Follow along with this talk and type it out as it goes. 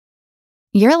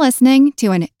You're listening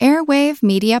to an Airwave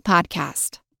Media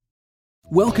Podcast.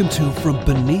 Welcome to From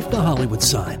Beneath the Hollywood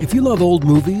Sign. If you love old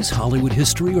movies, Hollywood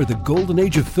history, or the golden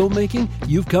age of filmmaking,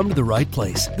 you've come to the right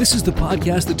place. This is the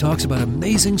podcast that talks about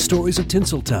amazing stories of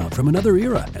Tinseltown from another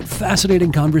era and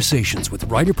fascinating conversations with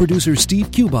writer-producer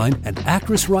Steve Cubine and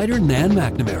actress-writer Nan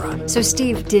McNamara. So,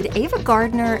 Steve, did Ava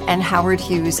Gardner and Howard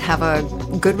Hughes have a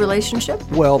good relationship?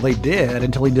 Well, they did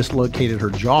until he dislocated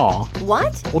her jaw.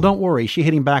 What? Well, don't worry. She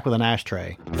hit him back with an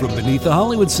ashtray. From Beneath the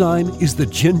Hollywood Sign is the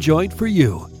gin joint for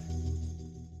you.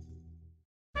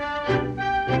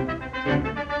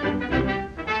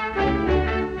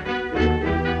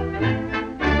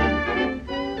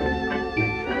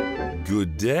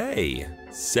 Good day,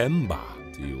 Semba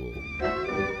to you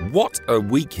all. What a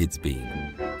week it's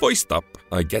been. First up,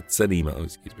 I get an email. Oh,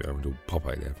 excuse me, I went all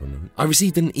Popeye there for a moment. I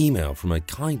received an email from a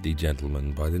kindly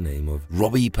gentleman by the name of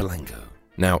Robbie Palanco.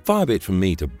 Now, far be it from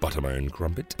me to butter my own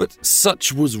crumpet, but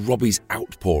such was Robbie's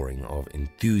outpouring of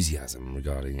enthusiasm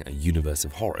regarding a universe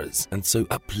of horrors, and so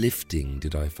uplifting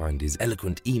did I find his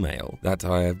eloquent email that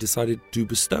I have decided to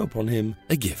bestow upon him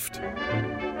a gift.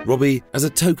 Robbie, as a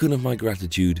token of my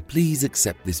gratitude, please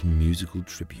accept this musical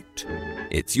tribute.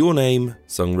 It's your name,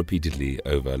 sung repeatedly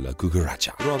over La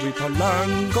Cucaracha. Robbie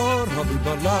Palanco, Robbie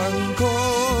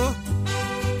Palanco.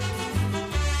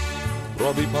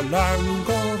 Robbie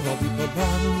Palanco, Robbie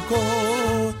Palanco.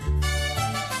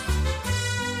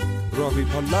 Robbie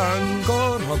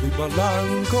Palanco, Robbie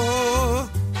Palanco.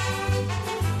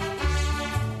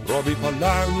 Robbie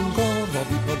Palanco,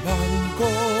 Robbie Palanco.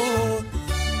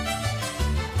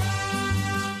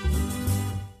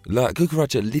 La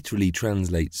Cucaracha literally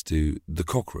translates to the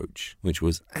cockroach, which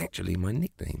was actually my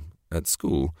nickname at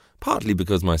school, partly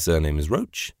because my surname is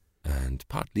Roach, and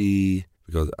partly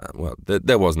because,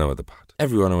 there was no other part.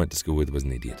 Everyone I went to school with was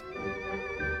an idiot.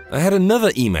 I had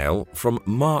another email from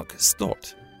Mark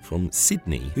Stott from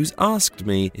Sydney, who's asked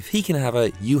me if he can have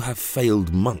a "You Have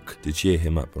Failed" monk to cheer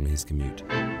him up on his commute.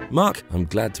 Mark, I'm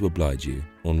glad to oblige you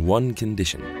on one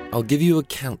condition. I'll give you a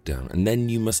countdown and then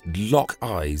you must lock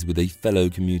eyes with a fellow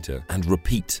commuter and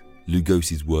repeat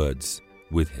Lugosi's words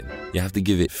with him. You have to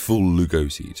give it full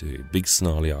Lugosi too. Big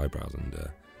snarly eyebrows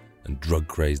and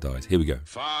drug-crazed eyes. Here we go.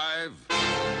 5,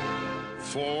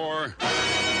 4,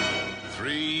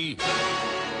 3,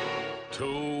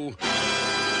 2,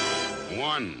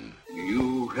 1.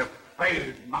 You have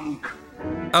failed, monk.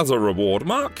 As a reward,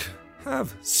 Mark,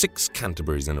 have 6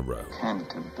 Canterburys in a row.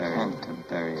 Canterbury,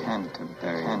 Canterbury,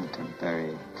 Canterbury,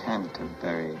 Canterbury,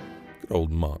 Canterbury. Good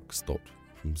old Mark Stott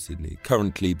from Sydney,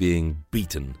 currently being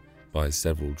beaten by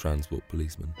several transport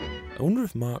policemen. I wonder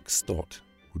if Mark Stott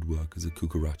would work as a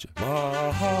cucaracha.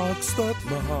 Mark Stott,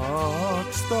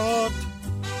 Mark Stott.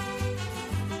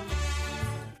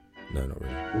 No, not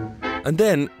really. And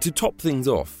then, to top things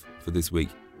off for this week,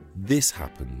 this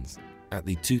happens at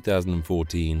the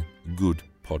 2014 Good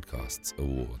Podcasts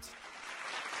Awards.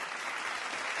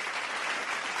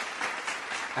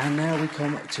 And now we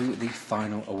come to the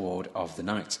final award of the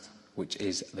night, which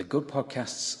is the Good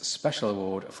Podcasts Special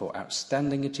Award for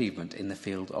Outstanding Achievement in the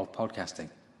Field of Podcasting.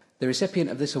 The recipient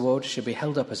of this award should be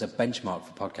held up as a benchmark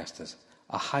for podcasters,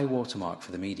 a high watermark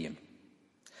for the medium.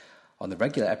 On the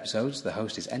regular episodes, the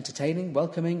host is entertaining,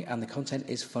 welcoming, and the content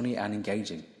is funny and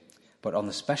engaging. But on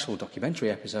the special documentary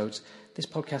episodes, this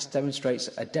podcast demonstrates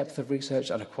a depth of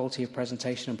research and a quality of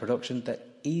presentation and production that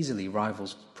easily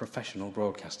rivals professional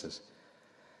broadcasters.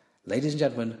 Ladies and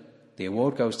gentlemen, the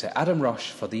award goes to Adam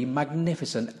Roche for the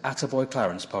magnificent Attaboy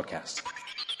Clarence podcast.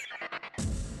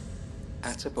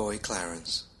 Attaboy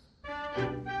Clarence.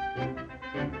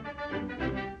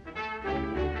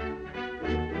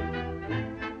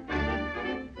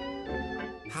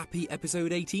 Happy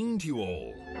episode 18 to you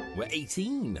all. We're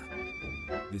 18.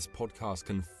 This podcast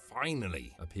can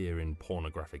finally appear in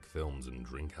pornographic films and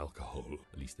drink alcohol.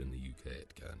 At least in the UK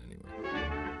it can,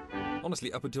 anyway.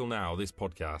 Honestly, up until now, this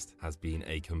podcast has been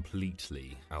a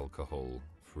completely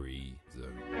alcohol-free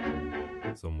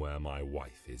zone. Somewhere my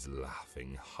wife is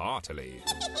laughing heartily.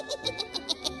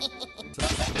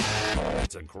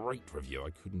 It's a great review.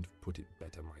 I couldn't have put it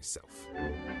better myself.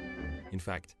 In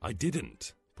fact, I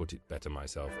didn't put it better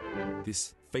myself.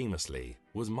 This, famously,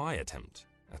 was my attempt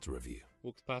at a review.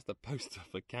 Walks past a poster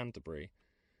for Canterbury.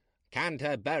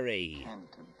 Canterbury!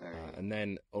 And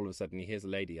then, all of a sudden, he hears a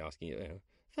lady asking you,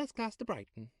 first class to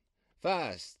Brighton.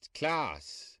 First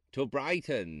class to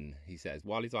Brighton, he says,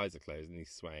 while his eyes are closed and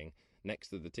he's swaying next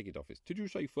to the ticket office. Did you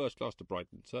say first class to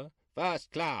Brighton, sir?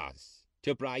 First class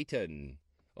to Brighton.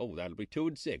 Oh, that'll be 2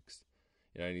 and 6.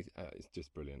 You know, and it's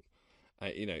just brilliant.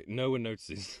 No one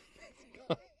notices.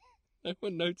 No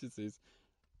one notices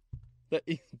that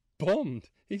he's bombed.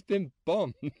 He's been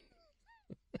bombed.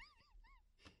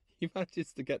 He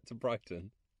manages to get to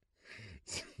Brighton.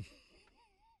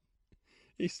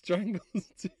 He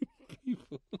strangles 2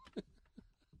 people.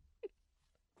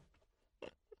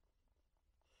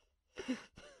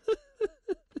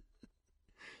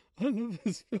 I love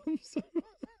this film so much.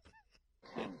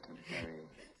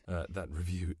 That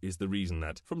review is the reason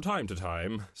that, from time to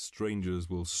time, strangers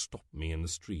will stop me in the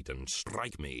street and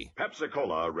strike me.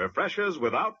 Pepsi-Cola refreshes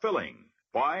without filling.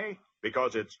 Why?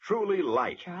 Because it's truly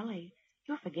light. Charlie,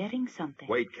 you're forgetting something.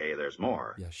 Wait, Kay, there's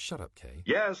more. Yeah, shut up, Kay.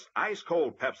 Yes,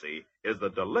 ice-cold Pepsi is the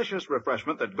delicious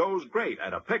refreshment that goes great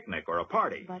at a picnic or a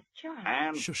party. But, Charlie...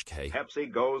 And Shush, Kay.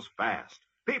 Pepsi goes fast.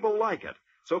 People like it,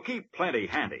 so keep plenty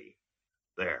handy.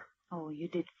 There. Oh, you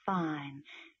did fine,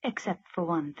 except for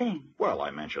one thing. Well, I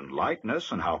mentioned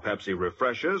lightness and how Pepsi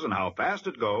refreshes and how fast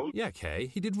it goes. Yeah, Kay,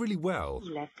 he did really well.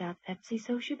 You left out Pepsi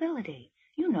sociability.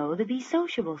 You know the Be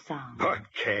Sociable song. But,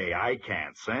 Kay, I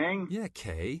can't sing. Yeah,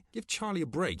 Kay, give Charlie a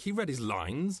break. He read his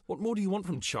lines. What more do you want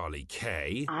from Charlie,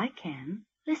 Kay? I can.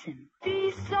 Listen.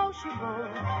 Be sociable,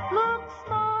 look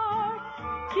smart,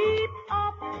 keep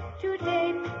up to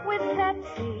date with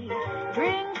Pepsi,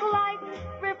 drink light,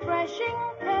 refreshing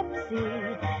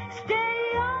Pepsi,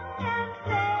 stay young and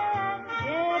fair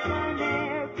and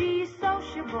debonair, be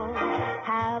sociable,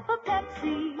 have a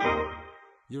Pepsi.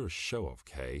 You're a show-off,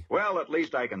 Kay. Well, at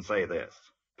least I can say this.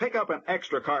 Pick up an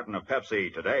extra carton of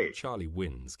Pepsi today. Charlie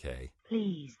wins, Kay.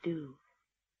 Please do.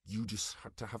 You just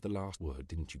had to have the last word,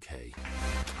 didn't you, Kay?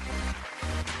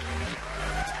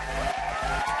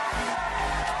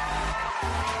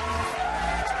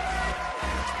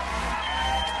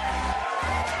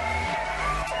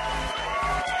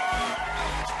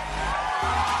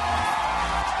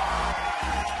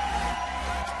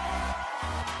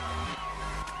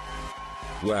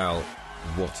 Well,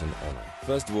 what an honour.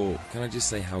 First of all, can I just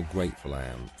say how grateful I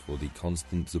am for the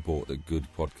constant support that Good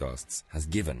Podcasts has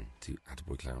given to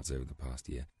Attaboy Clarence over the past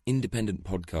year. Independent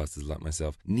podcasters like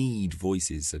myself need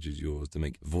voices such as yours to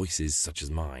make voices such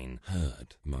as mine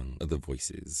heard among other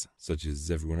voices, such as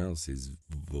everyone else's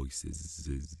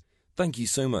voices. Thank you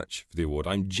so much for the award.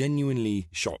 I'm genuinely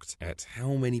shocked at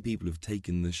how many people have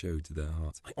taken the show to their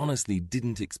hearts. I honestly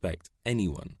didn't expect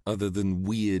anyone other than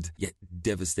weird yet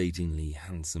devastatingly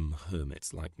handsome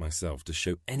hermits like myself to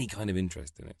show any kind of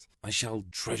interest in it. I shall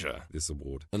treasure this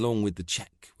award, along with the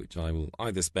cheque, which I will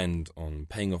either spend on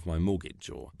paying off my mortgage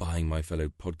or buying my fellow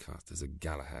podcasters a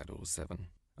Galahad or 7.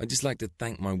 I'd just like to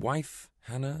thank my wife,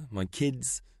 Hannah, my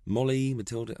kids, Molly,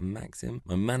 Matilda and Maxim,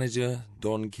 my manager,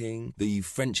 Don King, the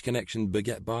French Connection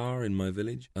Baguette Bar in my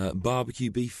village,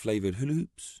 barbecue beef flavoured hula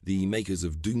hoops, the makers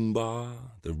of Doom Bar,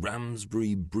 the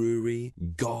Ramsbury Brewery,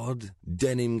 God,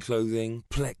 Denim Clothing,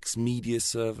 Plex Media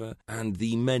Server, and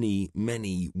the many,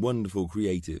 many wonderful,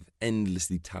 creative,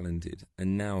 endlessly talented,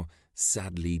 and now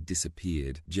sadly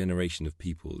disappeared generation of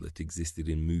people that existed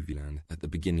in Movieland at the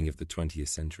beginning of the 20th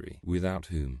century, without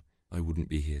whom I wouldn't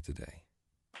be here today.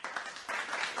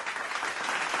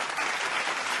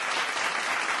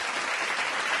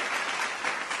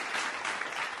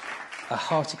 A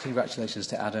hearty congratulations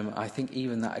to Adam. I think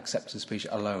even that acceptance speech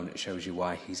alone shows you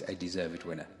why he's a deserved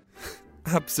winner.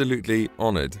 Absolutely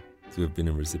honoured to have been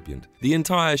a recipient. The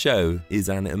entire show is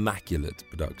an immaculate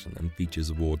production and features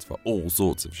awards for all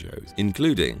sorts of shows,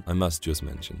 including, I must just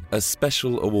mention, a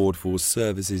special award for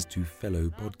services to fellow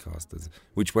podcasters,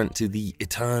 which went to the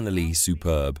eternally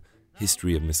superb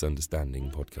History of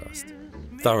Misunderstanding podcast.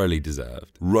 Thoroughly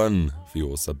deserved. Run for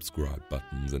your subscribe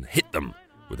buttons and hit them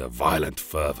with a violent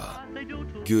fervour.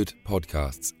 Good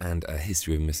Podcasts and A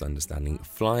History of Misunderstanding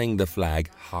flying the flag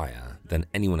higher than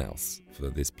anyone else for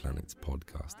this planet's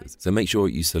podcasters. So make sure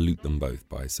you salute them both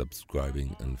by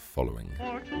subscribing and following.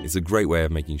 It's a great way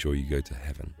of making sure you go to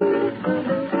heaven.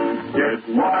 Get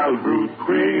wild, Ruth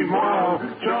Queen, wild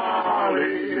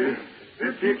Charlie.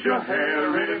 It keeps your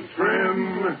hair in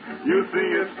trim. You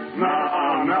see, it's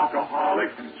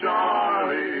non-alcoholic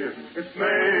Charlie. It's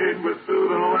made with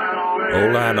soothing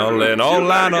lanolin.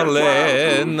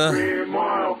 Lanolin. Cream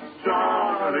oil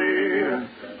Charlie.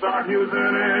 Start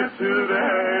using it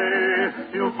today.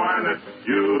 You'll find that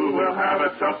you will have a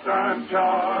tough time,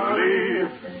 Charlie.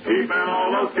 Keeping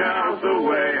all those gals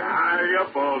away. High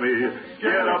up, Ollie.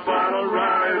 Get a bottle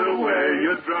right away.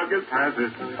 Your druggist has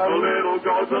it. A little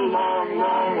goes a long,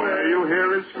 long way. You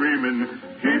hear it screaming.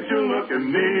 Keeps you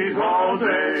looking neat all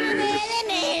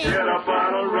day. Get a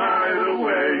bottle right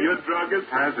away. Your druggist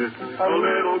has it. A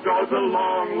little goes a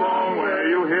long, long way.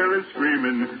 You hear it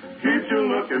screaming. Keeps you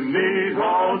looking neat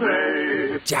all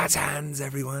day. Jazz hands,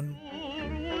 everyone.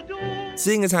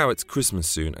 Seeing as how it's Christmas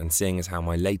soon, and seeing as how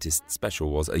my latest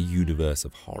special was a universe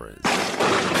of horrors.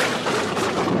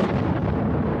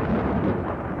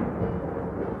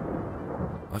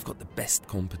 I've got the best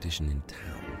competition in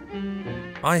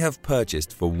town. I have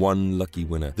purchased for one lucky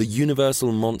winner the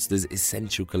Universal Monsters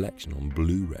Essential Collection on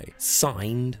Blu-ray,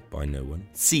 signed by no one,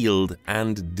 sealed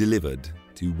and delivered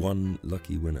to one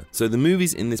lucky winner. So the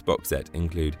movies in this box set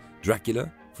include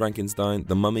Dracula, Frankenstein,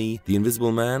 The Mummy, The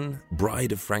Invisible Man,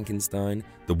 Bride of Frankenstein,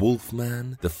 The Wolf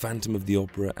Man, The Phantom of the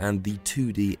Opera, and the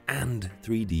 2D and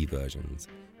 3D versions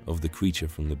of The Creature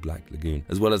from the Black Lagoon,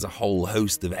 as well as a whole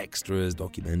host of extras,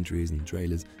 documentaries and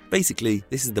trailers. Basically,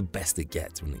 this is the best it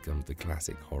gets when it comes to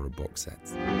classic horror box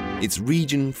sets. It's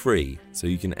region-free, so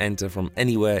you can enter from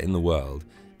anywhere in the world,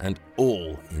 and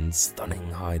all in stunning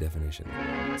high definition.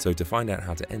 So to find out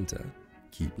how to enter,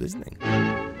 keep listening.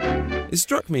 It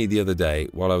struck me the other day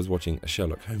while I was watching a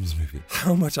Sherlock Holmes movie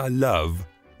how much I love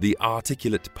the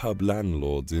articulate pub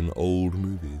landlords in old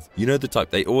movies. You know the type,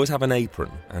 they always have an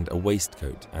apron and a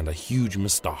waistcoat and a huge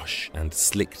moustache and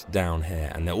slicked down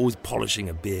hair, and they're always polishing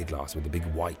a beer glass with a big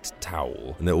white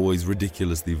towel, and they're always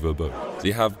ridiculously verbose. So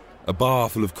you have a bar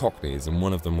full of cockneys, and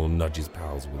one of them will nudge his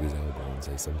pals with his elbow and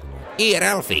say something like, "Here,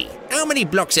 Alfie, how many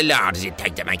blocks of lard does it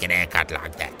take to make an haircut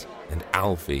like that?" And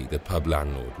Alfie, the pub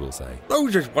landlord, will say,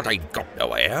 "Those is what I've got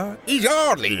no hair. He's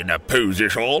hardly in a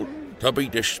position to be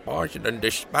despising and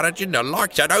disparaging the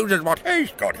likes of those is what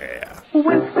he's got here."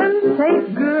 Winston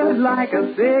tastes good like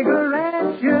a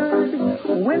cigarette should.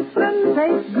 Winston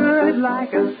tastes good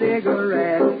like a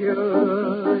cigarette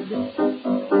should.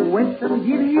 Winston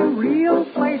gives you real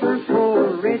flavors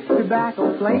for rich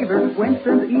tobacco flavors.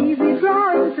 Winston's easy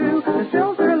drawing too. The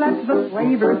filter lets the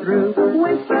flavor through.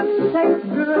 Winston tastes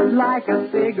good like a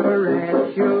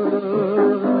cigarette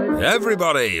should.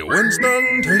 Everybody,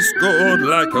 Winston tastes good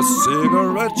like a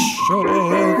cigarette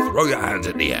should. Throw your hands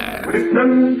in the air.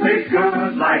 Winston tastes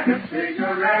good like a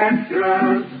cigarette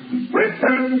should.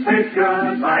 Winston tastes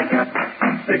good like a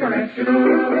cigarette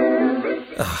should.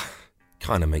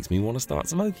 Kind of makes me want to start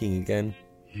smoking again.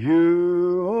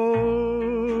 You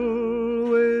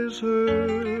always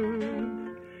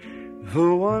heard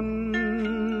the one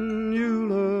you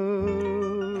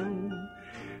love.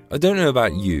 I don't know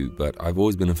about you, but I've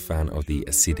always been a fan of the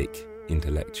acidic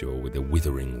intellectual with a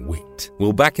withering wit.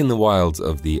 Well, back in the wilds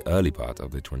of the early part of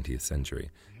the 20th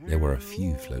century, there were a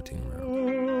few floating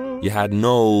around. You had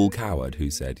Noel Coward,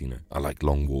 who said, I like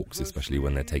long walks, especially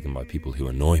when they're taken by people who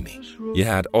annoy me. You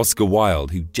had Oscar Wilde,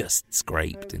 who just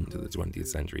scraped into the 20th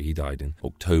century. He died in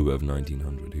October of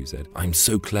 1900, who said, "I'm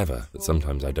so clever that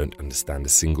sometimes I don't understand a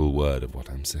single word of what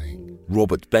I'm saying."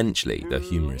 Robert Benchley, the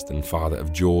humorist and father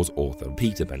of Jaws author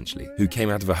Peter Benchley, who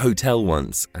came out of a hotel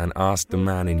once and asked a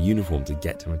man in uniform to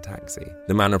get him a taxi.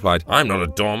 The man replied, "I'm not a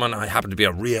doorman, I happen to be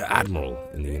a rear admiral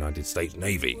in the United States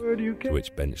Navy." To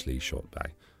which Benchley shot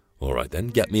back, "All right then,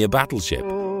 get me a battleship."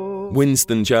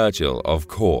 Winston Churchill, of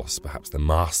course, perhaps the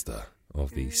master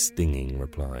of the stinging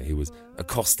reply. He was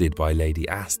accosted by Lady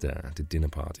Astor at a dinner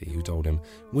party, who told him,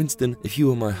 "Winston, if you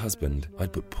were my husband,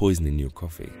 I'd put poison in your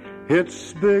coffee."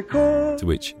 It's because... To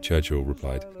which Churchill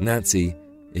replied, "Nancy,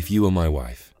 if you were my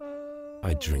wife,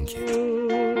 I'd drink it."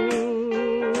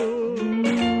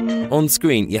 On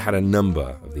screen, you had a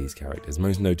number of these characters,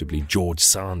 most notably George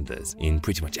Sanders in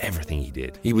pretty much everything he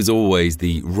did. He was always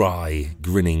the wry,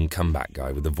 grinning comeback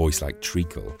guy with a voice like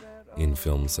treacle in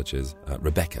films such as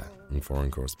Rebecca and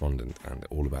Foreign Correspondent and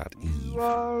All About Eve.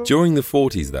 During the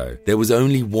 40s, though, there was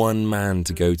only one man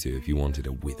to go to if you wanted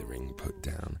a withering put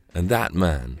down, and that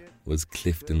man was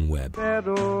Clifton Webb.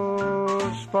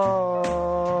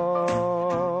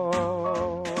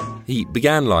 He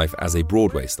began life as a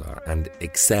Broadway star and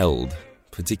excelled,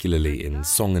 particularly in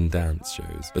song and dance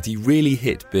shows. But he really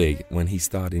hit big when he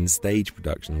starred in stage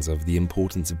productions of The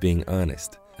Importance of Being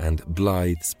Earnest and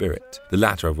Blithe Spirit, the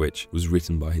latter of which was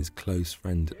written by his close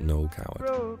friend Noel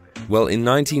Coward. Well, in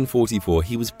 1944,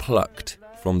 he was plucked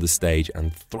from the stage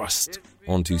and thrust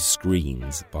onto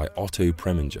screens by Otto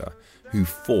Preminger, who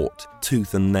fought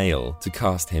tooth and nail to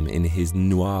cast him in his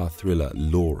noir thriller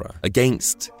Laura,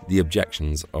 against the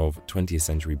objections of 20th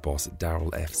century boss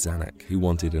Darryl F. Zanuck, who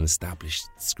wanted an established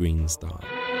screen star.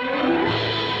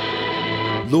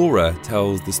 Laura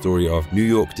tells the story of New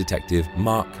York detective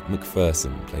Mark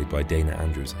McPherson, played by Dana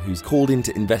Andrews, who's called in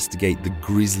to investigate the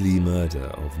grisly murder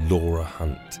of Laura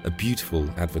Hunt, a beautiful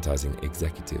advertising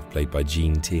executive played by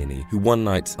Gene Tierney, who one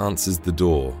night answers the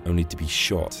door only to be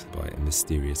shot by a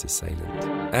mysterious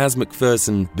assailant. As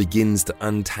Macpherson begins to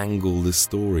untangle the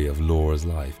story of Laura's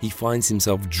life, he finds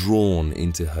himself drawn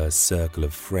into her circle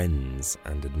of friends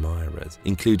and admirers,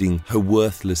 including her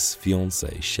worthless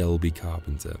fiancée, Shelby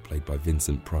Carpenter, played by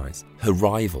Vincent Price, her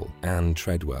rival, Anne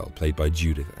Treadwell, played by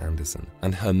Judith Anderson,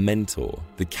 and her mentor,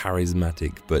 the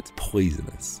charismatic but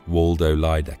poisonous Waldo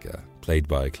Lydecker, played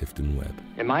by Clifton Webb.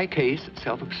 In my case,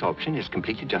 self-absorption is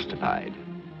completely justified.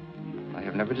 I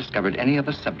have never discovered any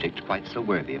other subject quite so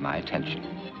worthy of my attention.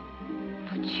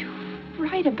 But you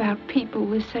write about people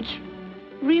with such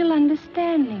real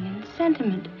understanding and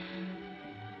sentiment.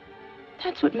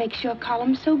 That's what makes your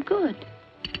column so good.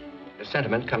 The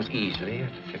sentiment comes easily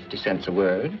at 50 cents a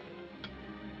word.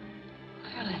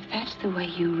 Well, if that's the way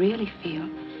you really feel,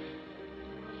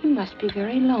 you must be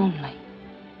very lonely.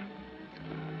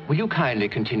 Will you kindly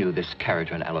continue this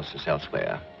character analysis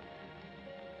elsewhere?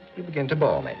 You begin to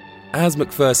bore me. As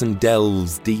Macpherson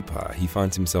delves deeper, he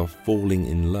finds himself falling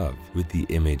in love with the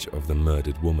image of the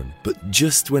murdered woman. But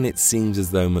just when it seems as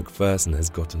though Macpherson has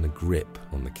gotten a grip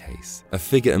on the case, a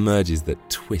figure emerges that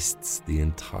twists the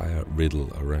entire riddle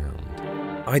around.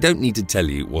 I don't need to tell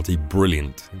you what a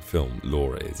brilliant film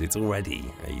Laura is. It's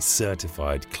already a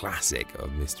certified classic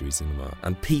of mystery cinema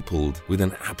and peopled with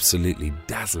an absolutely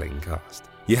dazzling cast.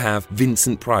 You have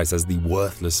Vincent Price as the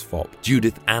worthless fop,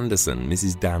 Judith Anderson,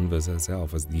 Mrs. Danvers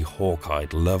herself, as the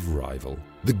hawk-eyed love rival,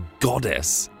 the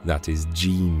goddess that is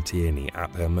Jean Tierney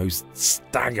at her most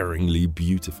staggeringly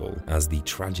beautiful as the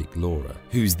tragic Laura,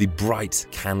 who's the bright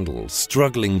candle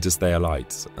struggling to stay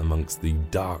alight amongst the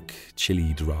dark,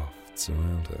 chilly draught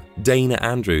around her. Dana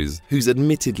Andrews, who's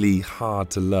admittedly hard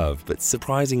to love but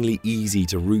surprisingly easy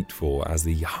to root for as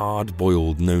the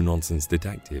hard-boiled, no-nonsense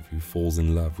detective who falls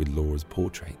in love with Laura's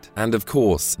portrait. And of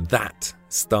course, that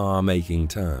star-making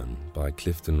turn by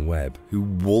Clifton Webb, who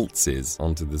waltzes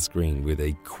onto the screen with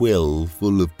a quill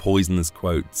full of poisonous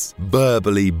quotes,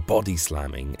 verbally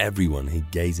body-slamming everyone he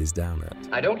gazes down at.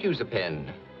 I don't use a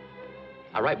pen.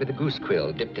 I write with a goose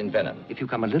quill dipped in venom. If you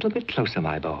come a little bit closer,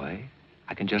 my boy,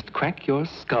 I can just crack your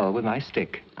skull with my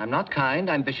stick. I'm not kind,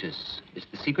 I'm vicious. It's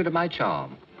the secret of my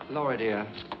charm. Laura, dear,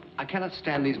 I cannot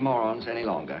stand these morons any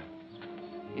longer.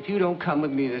 If you don't come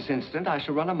with me this instant, I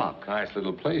shall run amok. Nice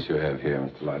little place you have here,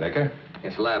 Mr. Lydecker.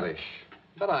 It's lavish,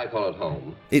 but I call it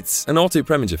home. It's an Otto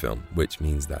Preminger film, which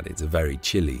means that it's a very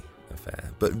chilly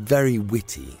affair, but very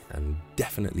witty and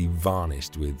definitely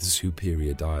varnished with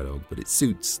superior dialogue, but it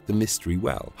suits the mystery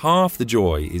well. Half the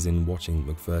joy is in watching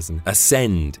Macpherson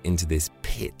ascend into this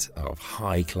pit of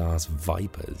high-class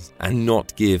vipers and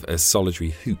not give a solitary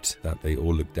hoot that they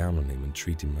all look down on him and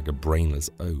treat him like a brainless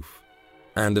oaf.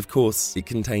 And of course, it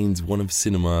contains one of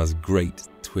cinema's great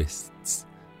twists,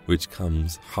 which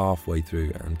comes halfway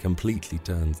through and completely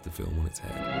turns the film on its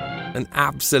head. An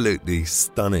absolutely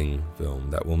stunning film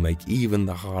that will make even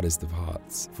the hardest of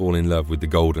hearts fall in love with the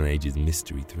Golden Age's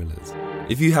mystery thrillers.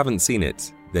 If you haven't seen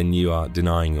it, then you are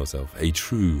denying yourself a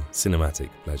true cinematic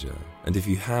pleasure. And if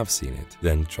you have seen it,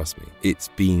 then trust me, it's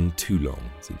been too long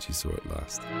since you saw it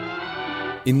last.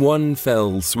 In one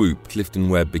fell swoop, Clifton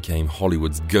Webb became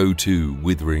Hollywood's go-to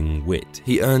withering wit.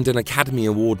 He earned an Academy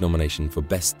Award nomination for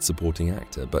Best Supporting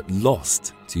Actor, but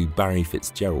lost to Barry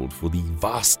Fitzgerald for the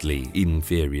vastly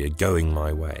inferior Going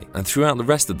My Way. And throughout the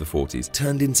rest of the 40s,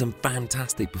 turned in some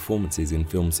fantastic performances in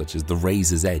films such as The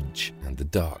Razor's Edge and The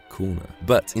Dark Corner.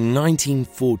 But in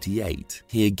 1948,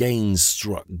 he again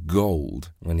struck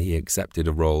gold when he accepted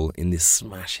a role in this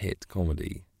smash hit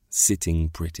comedy, Sitting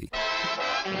Pretty.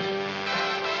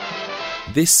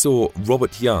 This saw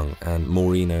Robert Young and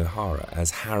Maureen O'Hara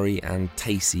as Harry and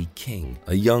Tacy King,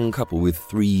 a young couple with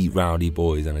 3 rowdy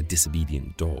boys and a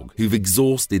disobedient dog, who've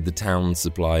exhausted the town's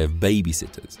supply of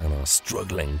babysitters and are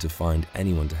struggling to find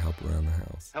anyone to help around the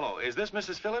house. Hello, is this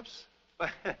Mrs. Phillips?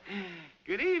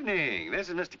 Good evening, this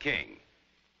is Mr. King.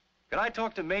 Could I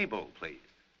talk to Mabel, please?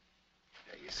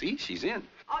 You see, she's in.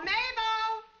 Oh,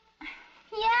 Mabel!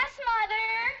 Yes,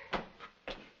 Mother?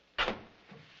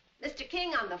 Mr.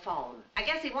 King on the phone. I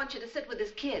guess he wants you to sit with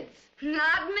his kids.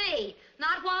 Not me.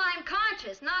 Not while I'm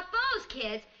conscious. Not those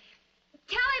kids.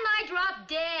 Tell him I dropped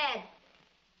dead.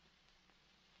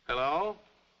 Hello?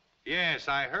 Yes,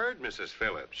 I heard Mrs.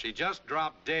 Phillips. She just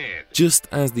dropped dead. Just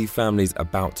as the family's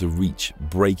about to reach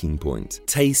breaking point,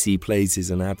 Tacy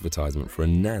places an advertisement for a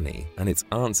nanny, and it's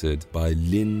answered by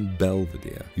Lynn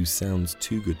Belvedere, who sounds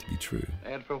too good to be true.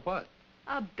 And for what?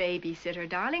 A babysitter,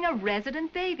 darling, a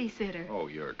resident babysitter. Oh,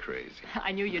 you're crazy.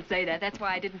 I knew you'd say that. That's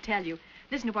why I didn't tell you.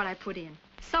 Listen to what I put in.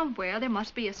 Somewhere there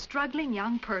must be a struggling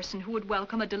young person who would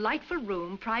welcome a delightful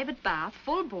room, private bath,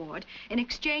 full board, in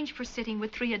exchange for sitting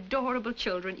with 3 adorable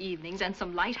children evenings and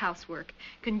some light housework.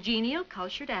 Congenial,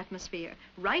 cultured atmosphere.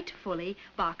 Write fully,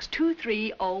 Box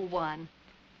 2301.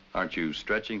 Aren't you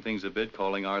stretching things a bit,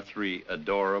 calling our 3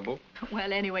 adorable?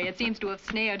 Well, anyway, it seems to have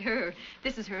snared her.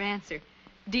 This is her answer.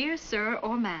 Dear Sir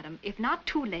or Madam, if not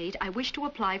too late, I wish to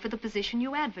apply for the position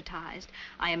you advertised.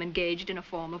 I am engaged in a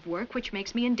form of work which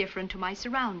makes me indifferent to my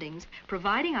surroundings,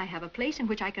 providing I have a place in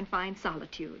which I can find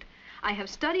solitude. I have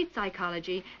studied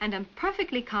psychology and am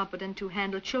perfectly competent to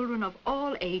handle children of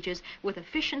all ages with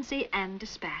efficiency and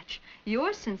dispatch.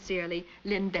 Yours sincerely,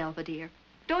 Lynn Belvedere.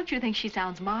 Don't you think she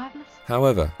sounds marvelous?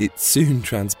 However, it soon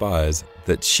transpires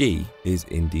that she is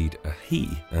indeed a he,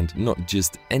 and not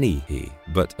just any he,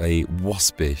 but a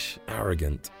waspish,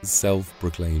 arrogant,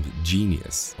 self-proclaimed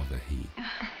genius of a he.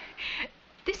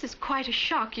 This is quite a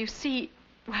shock, you see.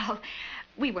 Well,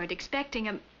 we weren't expecting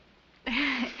him.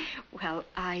 Well,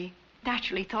 I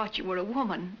naturally thought you were a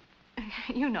woman.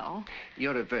 You know.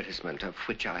 Your advertisement, of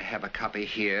which I have a copy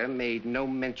here, made no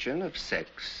mention of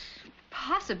sex.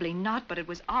 Possibly not, but it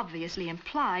was obviously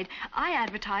implied. I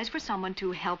advertised for someone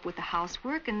to help with the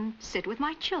housework and sit with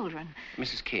my children.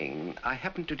 Mrs. King, I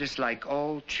happen to dislike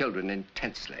all children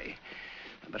intensely,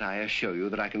 but I assure you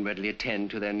that I can readily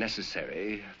attend to their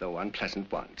necessary, though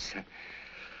unpleasant wants.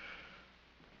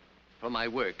 For my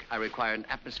work, I require an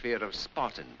atmosphere of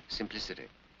Spartan simplicity.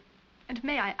 And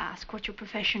may I ask what your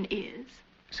profession is?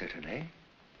 Certainly.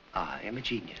 I am a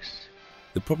genius.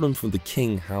 The problem for the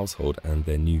King household and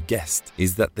their new guest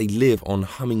is that they live on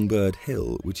Hummingbird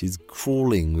Hill, which is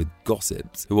crawling with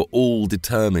gossips who are all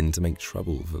determined to make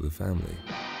trouble for the family.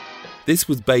 This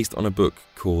was based on a book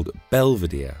called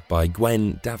Belvedere by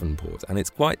Gwen Davenport, and it's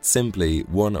quite simply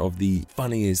one of the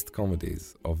funniest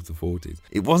comedies of the 40s.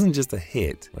 It wasn't just a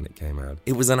hit when it came out,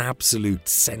 it was an absolute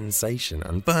sensation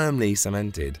and firmly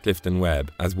cemented Clifton Webb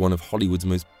as one of Hollywood's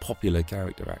most popular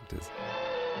character actors.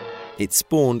 It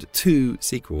spawned 2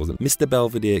 sequels, Mr.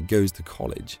 Belvedere Goes to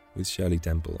College with Shirley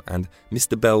Temple and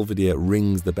Mr. Belvedere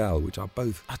Rings the Bell, which are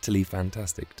both utterly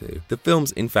fantastic too. The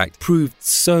films, in fact, proved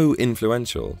so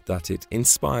influential that it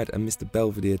inspired a Mr.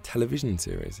 Belvedere television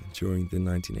series during the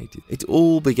 1980s. It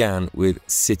all began with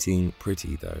Sitting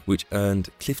Pretty, though, which earned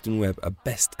Clifton Webb a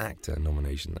Best Actor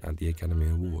nomination at the Academy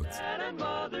Awards.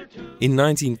 In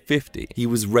 1950, he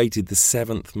was rated the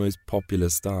 7th most popular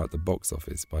star at the box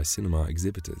office by cinema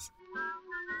exhibitors.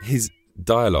 His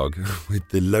dialogue with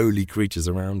the lowly creatures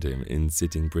around him in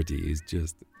Sitting Pretty is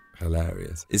just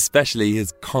hilarious, especially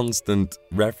his constant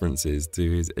references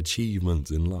to his achievements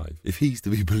in life. If he's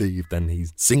to be believed, then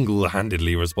he's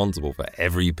single-handedly responsible for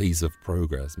every piece of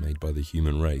progress made by the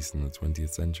human race in the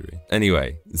 20th century.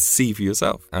 Anyway, see for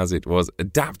yourself, as it was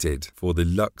adapted for the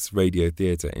Lux Radio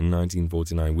Theatre in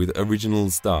 1949 with original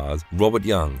stars Robert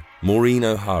Young, Maureen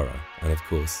O'Hara, and of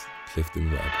course,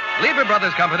 Clifton Webb. Lever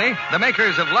Brothers Company, the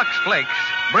makers of Lux Flakes,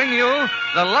 bring you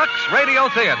the Lux Radio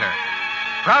Theater.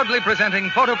 Proudly presenting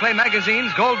Photoplay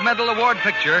Magazine's Gold Medal Award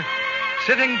picture,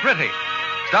 Sitting Pretty,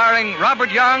 starring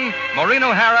Robert Young, Maureen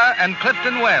O'Hara, and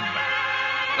Clifton Webb.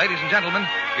 Ladies and gentlemen,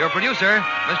 your producer,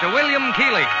 Mr. William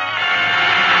Keeley.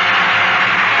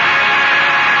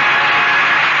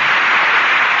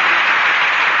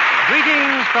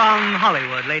 Greetings from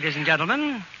Hollywood, ladies and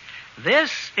gentlemen.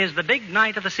 This is the big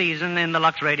night of the season in the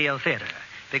Lux Radio Theater,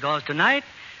 because tonight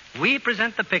we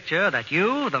present the picture that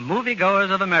you, the moviegoers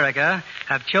of America,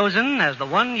 have chosen as the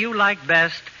one you like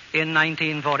best in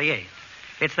 1948.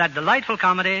 It's that delightful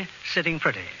comedy, Sitting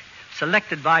Pretty,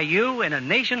 selected by you in a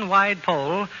nationwide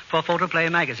poll for Photoplay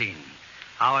Magazine.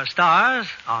 Our stars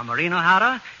are Maureen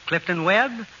O'Hara, Clifton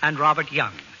Webb, and Robert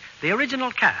Young, the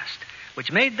original cast,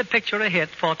 which made the picture a hit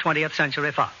for 20th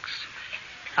Century Fox.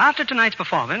 After tonight's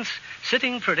performance,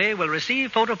 Sitting Pretty will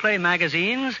receive Photoplay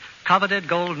Magazine's coveted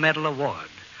Gold Medal Award,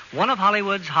 one of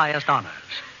Hollywood's highest honors.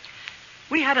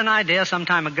 We had an idea some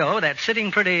time ago that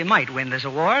Sitting Pretty might win this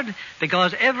award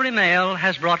because every mail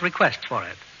has brought requests for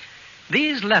it.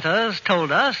 These letters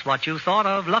told us what you thought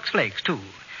of Lux Flakes, too.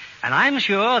 And I'm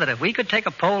sure that if we could take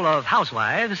a poll of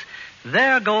housewives,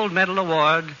 their Gold Medal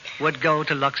Award would go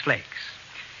to Lux Flakes.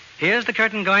 Here's the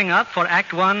curtain going up for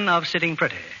Act 1 of Sitting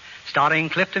Pretty, starring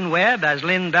Clifton Webb as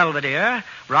Lynn Belvedere,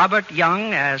 Robert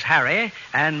Young as Harry,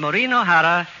 and Maureen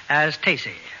O'Hara as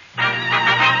Tacy.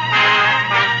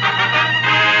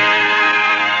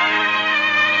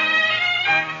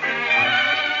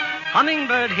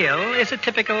 Hummingbird Hill is a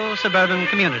typical suburban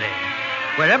community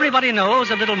where everybody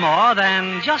knows a little more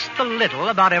than just a little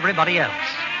about everybody else.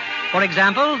 For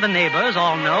example, the neighbors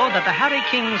all know that the Harry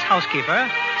King's housekeeper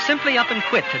simply up and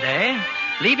quit today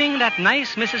leaving that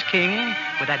nice Mrs. King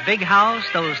with that big house,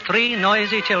 those 3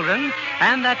 noisy children,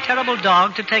 and that terrible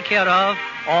dog to take care of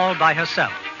all by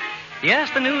herself. Yes,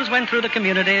 the news went through the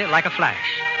community like a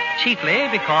flash, chiefly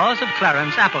because of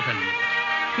Clarence Appleton.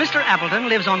 Mr. Appleton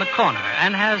lives on the corner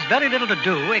and has very little to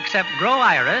do except grow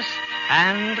iris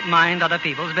and mind other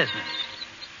people's business.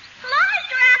 Hello,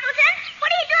 Mr. Appleton.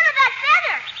 What are you doing with that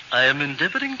feather? I am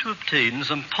endeavoring to obtain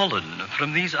some pollen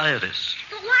from these iris.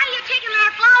 But why are you taking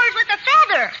our flowers with the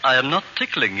feather? I am not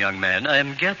tickling, young man. I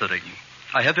am gathering.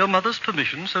 I have your mother's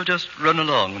permission, so just run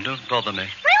along and don't bother me.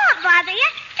 We won't bother you.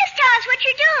 Just tell us what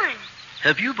you're doing.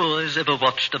 Have you boys ever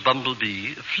watched a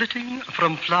bumblebee flitting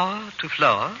from flower to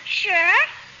flower? Sure.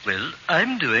 Well,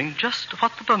 I'm doing just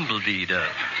what the bumblebee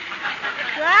does.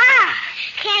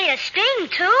 Gosh, can you sting,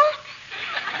 too?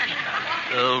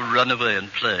 Oh, run away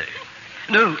and play.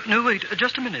 No, wait,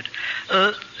 just a minute.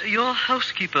 Your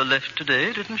housekeeper left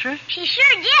today, didn't she? She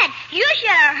sure did. You should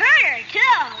have heard her,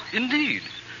 too. Indeed.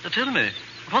 Tell me,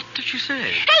 what did she say?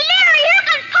 Hey, Larry, here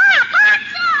comes Pop.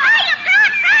 Hiya,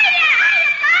 Pop.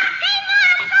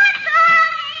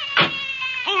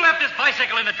 Who left his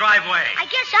bicycle in the driveway? I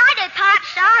guess I did, Pop.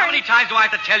 Sorry. How many times do I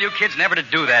have to tell you kids never to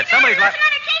do that? Somebody's lose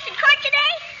another case in court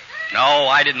today? No,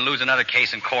 I didn't lose another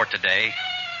case in court today.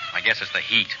 I guess it's the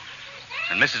heat.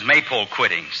 And Mrs. Maypole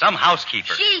quitting. Some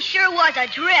housekeeper. She sure was a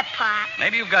drip, Pop.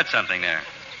 Maybe you've got something there.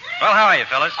 Well, how are you,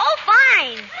 fellas? Oh,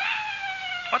 fine.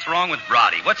 What's wrong with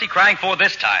Roddy? What's he crying for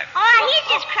this time? Oh,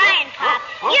 he's just crying, Pop.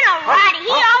 You know Roddy,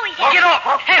 he always has... Get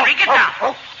off! Henry, get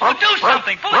down! Well, do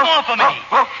something! Pull him off of me!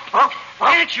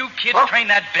 Can't you kids train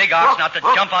that big ox not to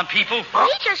jump on people?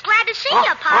 He's just glad to see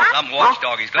you, Pop. Some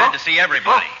watchdog. He's glad to see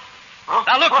everybody.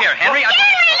 Now, look here, Henry. Henry,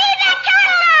 leave that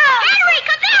turtle alone! Henry,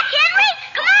 come back, Henry!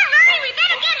 Come on, hurry, we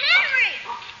better get Henry!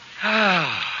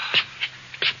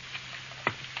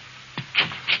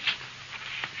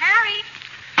 Harry.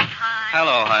 Hi.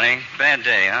 Hello, honey. Bad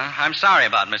day, huh? I'm sorry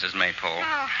about Mrs. Maypole.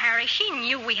 Oh, Harry, she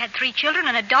knew we had 3 children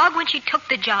and a dog when she took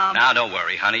the job. Now, don't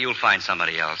worry, honey. You'll find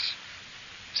somebody else.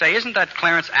 Say, isn't that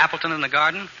Clarence Appleton in the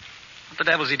garden? What the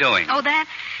devil's he doing? Oh, that?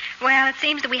 Well, it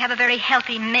seems that we have a very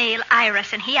healthy male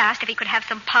iris, and he asked if he could have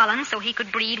some pollen so he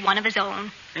could breed one of his own.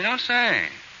 You don't say.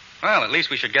 Well, at least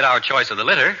we should get our choice of the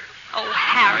litter. Oh,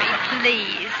 Harry,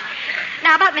 please.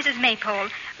 Now, about Mrs. Maypole.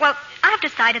 Well, I've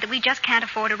decided that we just can't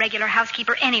afford a regular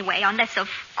housekeeper anyway, unless, of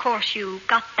course, you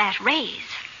got that raise.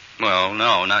 Well,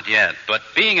 no, not yet. But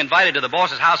being invited to the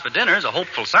boss's house for dinner is a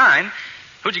hopeful sign.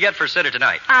 Who'd you get for a sitter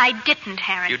tonight? I didn't,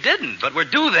 Harry. You didn't, but we're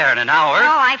due there in an hour.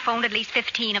 Oh, I phoned at least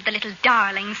 15 of the little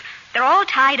darlings. They're all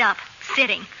tied up,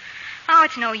 sitting. Oh,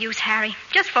 it's no use, Harry.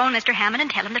 Just phone Mr. Hammond and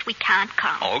tell him that we can't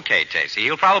come. Okay, Tacy.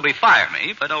 He'll probably fire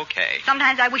me, but okay.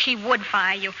 Sometimes I wish he would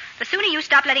fire you. The sooner you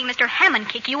stop letting Mr. Hammond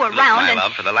kick you around Look, my and...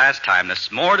 love, for the last time,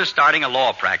 there's more to starting a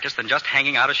law practice than just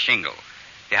hanging out a shingle.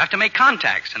 You have to make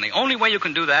contacts, and the only way you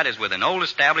can do that is with an old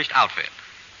established outfit.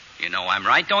 You know I'm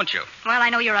right, don't you? Well, I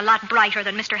know you're a lot brighter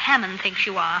than Mr. Hammond thinks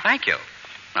you are. Thank you.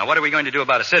 Now, what are we going to do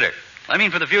about a sitter? I mean,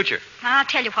 for the future. I'll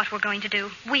tell you what we're going to do.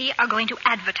 We are going to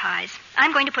advertise.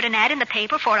 I'm going to put an ad in the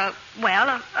paper for a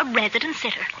resident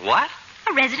sitter. What?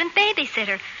 A resident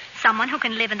babysitter. Someone who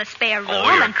can live in the spare room.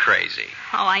 Oh, you're crazy.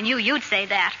 Oh, I knew you'd say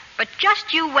that. But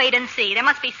just you wait and see. There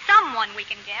must be someone we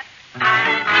can get.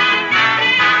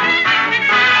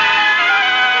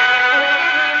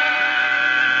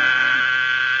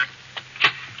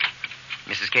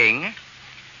 Mrs. King?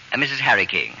 Mrs. Harry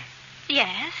King?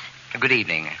 Yes? Good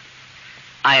evening.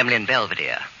 I am Lynn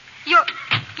Belvedere. You're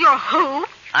who?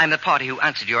 I'm the party who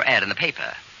answered your ad in the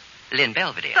paper. Lynn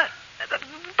Belvedere.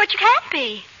 But you can't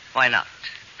be. Why not?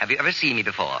 Have you ever seen me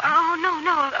before? Oh,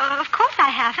 no. Of course I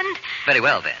haven't. Very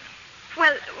well, then.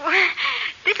 Well,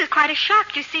 this is quite a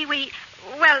shock. You see, we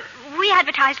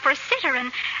advertised for a sitter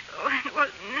and,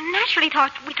 naturally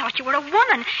we thought you were a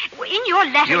woman. In your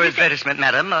letter... Your advertisement,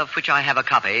 madam, of which I have a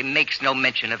copy, makes no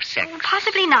mention of sex.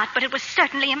 Possibly not, but it was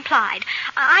certainly implied.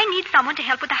 I need someone to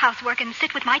help with the housework and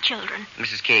sit with my children.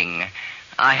 Mrs. King,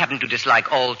 I happen to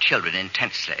dislike all children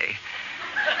intensely.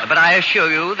 But I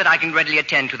assure you that I can readily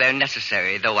attend to their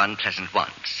necessary, though unpleasant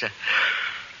wants.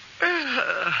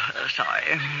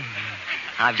 Sorry.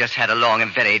 I've just had a long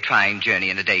and very trying journey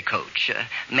in the day coach.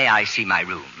 May I see my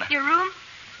room? Your room?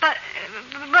 But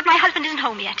my husband isn't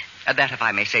home yet. That, if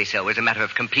I may say so, is a matter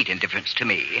of complete indifference to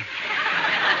me.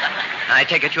 I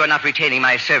take it you are not retaining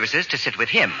my services to sit with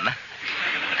him.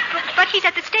 But he's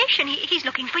at the station. He's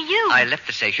looking for you. I left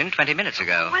the station 20 minutes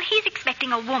ago. Well, he's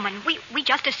expecting a woman. We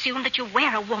just assumed that you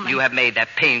were a woman. You have made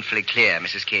that painfully clear,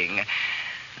 Mrs. King.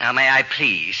 Now, may I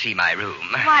please see my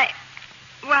room? Why,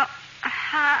 well,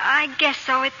 I guess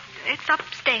so. It's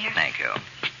upstairs. Thank you.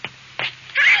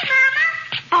 Hi,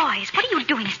 Mama. Boys, what are you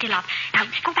doing still up? Now,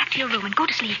 go back to your room and go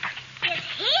to sleep. Is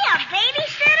he a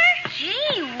babysitter?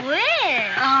 Gee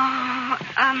whiz.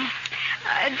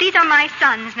 These are my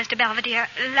sons, Mr. Belvedere,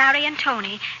 Larry and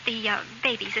Tony. The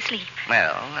baby's asleep.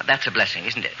 Well, that's a blessing,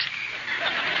 isn't it?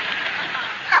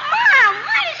 Mom,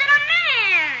 why is it a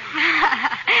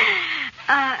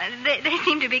man? They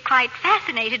seem to be quite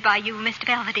fascinated by you, Mr.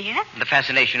 Belvedere. The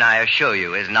fascination, I assure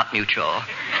you, is not mutual.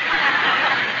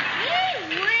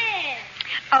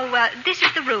 Oh, this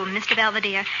is the room, Mr.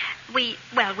 Belvedere. We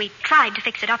tried to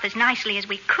fix it up as nicely as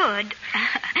we could.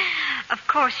 Of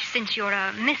course, since you're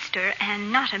a Mr.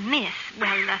 and not a Miss,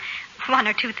 one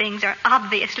or two things are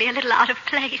obviously a little out of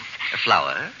place.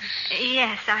 Flowers?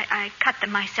 Yes, I cut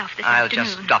them myself this afternoon. I'll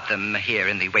just drop them here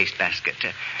in the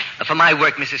wastebasket. For my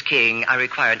work, Mrs. King, I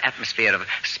require an atmosphere of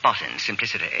spot and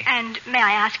simplicity. And may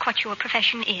I ask what your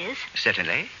profession is?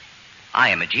 Certainly. I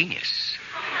am a genius.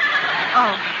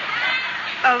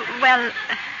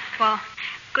 Well,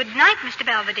 good night, Mr.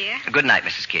 Belvedere. Good night,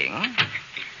 Mrs. King.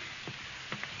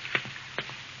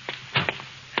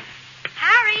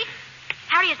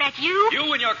 Harry, is that you?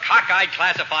 You and your cockeyed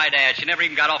classified ads. You never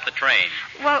even got off the train.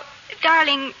 Well,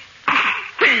 darling...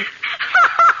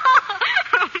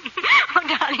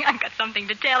 darling, I've got something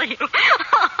to tell you.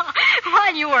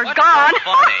 While you were gone... So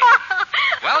funny?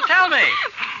 Well, tell me.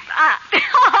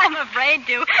 I'm afraid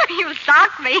to. You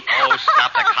socked me. Oh,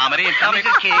 stop the comedy and tell me,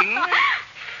 Mrs. King.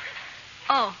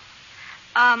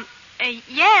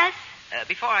 Yes?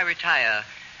 Before I retire,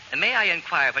 may I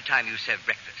inquire what time you serve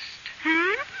breakfast?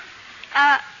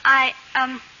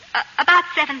 About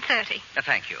 7:30.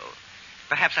 Thank you.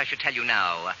 Perhaps I should tell you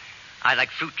now. I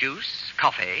like fruit juice,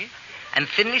 coffee, and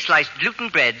thinly sliced gluten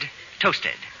bread,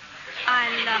 toasted.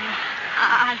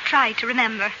 I'll try to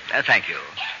remember. Thank you.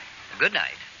 Good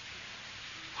night.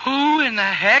 Who in the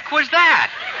heck was that?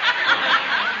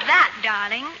 That,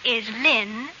 darling, is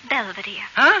Lynn Belvedere.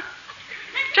 Huh?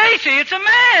 Stacy, it's a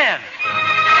man!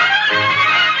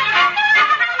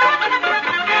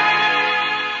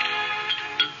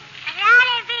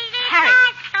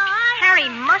 Harry,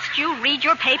 must you read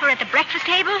your paper at the breakfast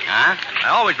table? Huh? I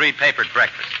always read paper at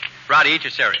breakfast. Roddy, eat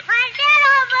your cereal.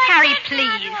 Harry,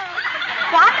 please.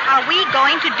 What are we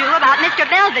going to do about Mr.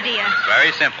 Belvedere?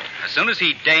 Very simple. As soon as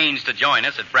he deigns to join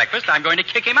us at breakfast, I'm going to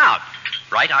kick him out.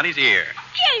 Right on his ear.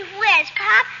 Gee whiz,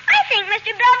 Pop. I think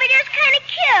Mr. Belvedere's kind of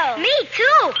cute. Me,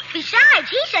 too. Besides,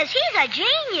 he says he's a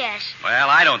genius. Well,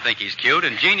 I don't think he's cute,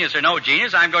 and genius or no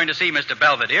genius, I'm going to see Mr.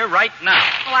 Belvedere right now.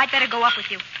 Oh, I'd better go up with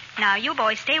you. Now, you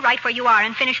boys stay right where you are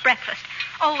and finish breakfast.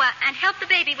 Oh, and help the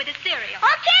baby with his cereal.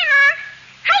 Okay, Mom.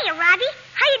 Hiya, Robbie.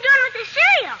 How you doing with the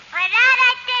cereal?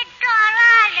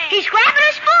 He's grabbing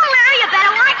a spoon, Larry. You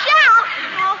better watch out.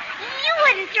 Oh, you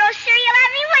wouldn't throw cereal at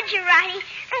me, would you, Roddy?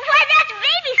 Why, that's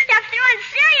baby stuff throwing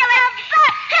cereal at a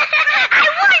butt. I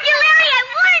warned you, Larry. I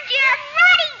warned you.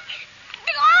 Roddy.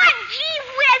 Oh, gee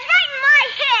whiz, right in my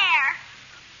hair.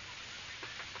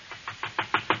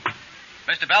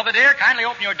 Mr. Belvedere, kindly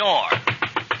open your door.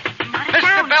 Not a Mr.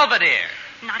 sound. Belvedere.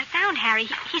 Not a sound, Harry.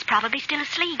 He's probably still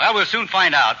asleep. Well, we'll soon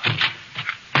find out.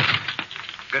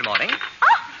 Good morning.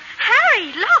 Oh,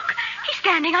 Harry, look. He's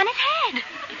standing on his head.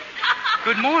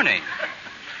 Good morning.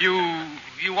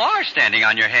 You are standing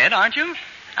on your head, aren't you?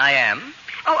 I am.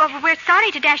 Oh, we're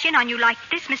sorry to dash in on you like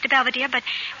this, Mr. Belvedere, but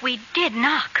we did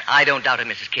knock. I don't doubt it,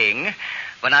 Mrs. King.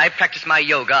 When I practice my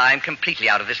yoga, I'm completely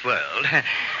out of this world.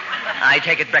 I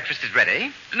take it breakfast is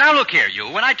ready. Now, look here, you.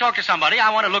 When I talk to somebody,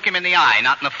 I want to look him in the eye,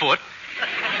 not in the foot.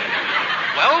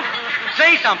 Well,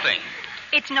 say something.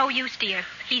 It's no use, dear.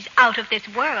 He's out of this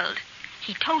world.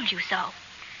 He told you so.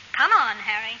 Come on,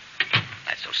 Harry.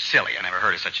 That's so silly. I never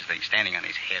heard of such a thing, standing on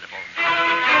his head of all.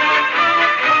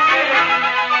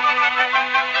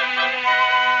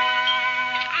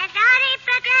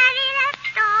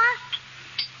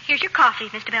 Here's your coffee,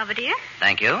 Mr. Belvedere.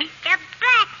 Thank you.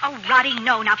 Oh, Roddy,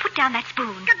 no. Now put down that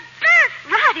spoon.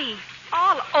 Roddy,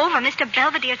 all over Mr.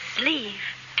 Belvedere's sleeve.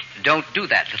 Don't do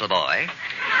that, little boy.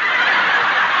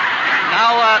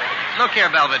 Now, look here,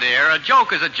 Belvedere. A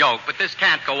joke is a joke, but this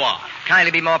can't go on.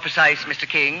 Kindly be more precise, Mr.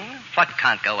 King. What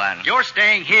can't go on? You're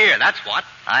staying here, that's what.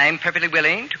 I'm perfectly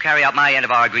willing to carry out my end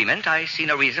of our agreement. I see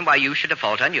no reason why you should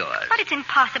default on yours. But it's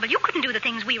impossible. You couldn't do the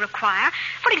things we require.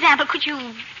 For example, could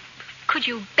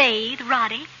you bathe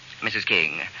Roddy? Mrs.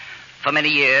 King, for many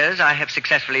years I have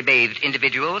successfully bathed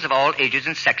individuals of all ages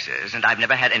and sexes, and I've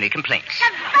never had any complaints.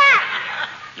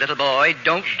 Little boy,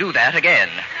 don't do that again.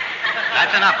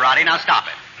 That's enough, Roddy. Now stop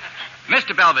it.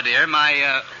 Mr. Belvedere,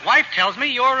 my wife tells me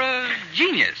you're a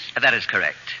genius. That is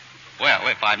correct. Well,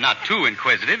 if I'm not too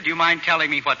inquisitive, do you mind telling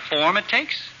me what form it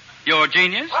takes? Your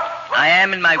genius? I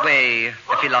am, in my way,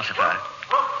 a philosopher.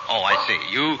 Oh, I see.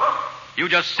 You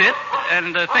just sit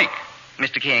and think.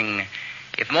 Mr. King,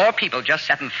 if more people just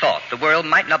sat and thought, the world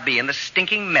might not be in the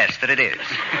stinking mess that it is.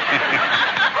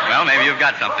 Well, maybe you've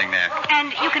got something there.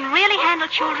 And you can really handle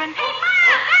children?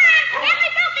 Henry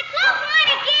broke the clothesline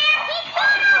again. He's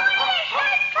going over his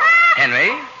shirt, Pop.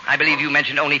 Henry, I believe you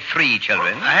mentioned only 3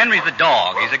 children. Henry's the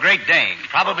dog. He's a Great Dane.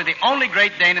 Probably the only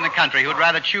Great Dane in the country who'd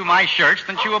rather chew my shirts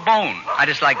than chew a bone. I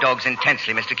dislike dogs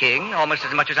intensely, Mr. King, almost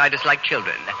as much as I dislike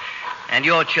children. And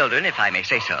your children, if I may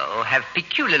say so, have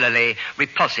peculiarly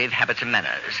repulsive habits and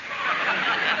manners.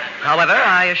 However,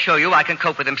 I assure you I can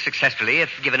cope with them successfully if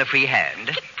given a free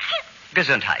hand.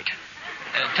 Gesundheit.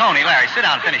 Tony, Larry, sit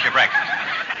down and finish your breakfast.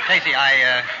 Casey,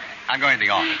 I'm going to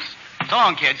the office. So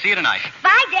long, kid. See you tonight.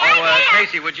 Bye, Dad.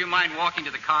 Casey, would you mind walking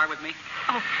to the car with me?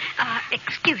 Oh,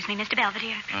 excuse me, Mr.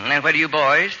 Belvedere. And where do you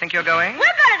boys think you're going? We'll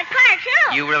go to the car,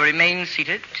 too. You will remain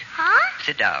seated. Huh?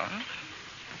 Sit down.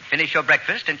 Finish your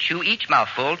breakfast and chew each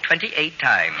mouthful 28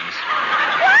 times.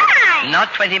 Why?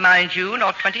 Not 20, mind you,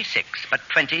 nor 26, but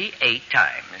 28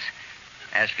 times.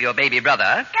 As for your baby brother...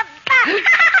 Nice gun, Ronnie!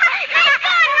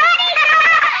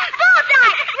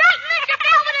 Bullseye! Right in Mr.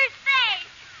 Belvedere's face!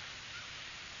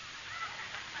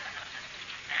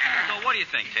 So what do you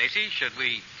think, Casey? Should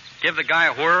we give the guy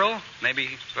a whirl? Maybe,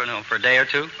 for a day or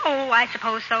two? Oh, I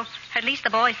suppose so. At least the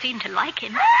boys seem to like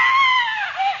him.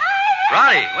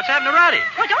 Roddy, what's happened to Roddy?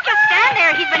 Well, don't just stand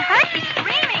there. He's been hurt. He's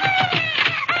screaming.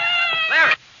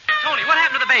 Larry, Tony, what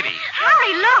happened to the baby?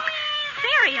 Harry, look.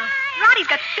 Cereal.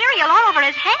 Roddy's got cereal all over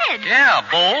his head. Yeah,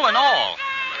 bowl and all.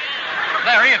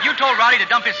 Larry, if you told Roddy to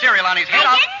dump his cereal on his head,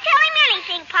 I didn't tell him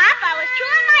anything, Pop. I was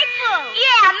chewing my food.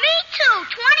 Yeah, me too.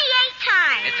 28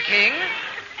 times. Mr. King,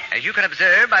 as you can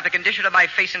observe by the condition of my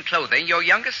face and clothing, your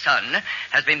youngest son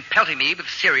has been pelting me with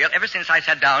cereal ever since I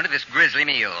sat down to this grisly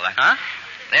meal. Huh?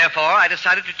 Therefore, I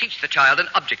decided to teach the child an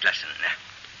object lesson.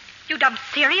 You dumped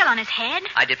cereal on his head?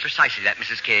 I did precisely that,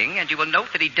 Mrs. King, and you will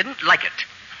note that he didn't like it.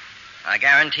 I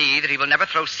guarantee that he will never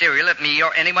throw cereal at me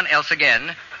or anyone else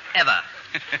again, ever.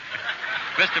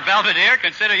 Mr. Belvedere,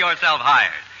 consider yourself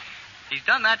hired. He's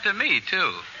done that to me,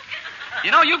 too.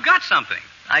 You know, you've got something.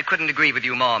 I couldn't agree with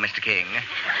you more, Mr. King.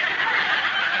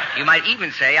 You might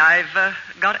even say I've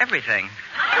got everything.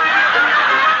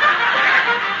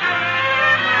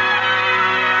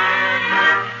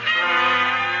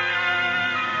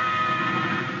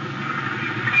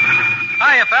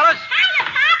 Hiya, fellas. Hiya,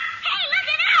 Pop. Hey, look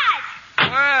at us.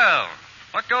 Well,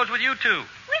 what goes with you two?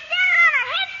 We're standing on our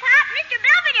heads, Pop. Mr.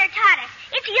 Belvedere taught us.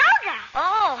 It's yoga.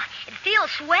 Oh, it feels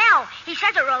swell. He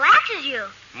says it relaxes you.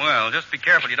 Well, just be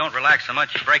careful you don't relax so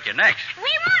much you break your necks. We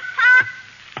won't, Pop.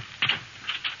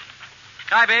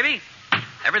 Hi, baby.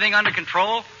 Everything under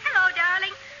control? Hello,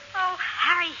 darling. Oh,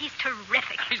 Harry, he's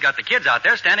terrific. He's got the kids out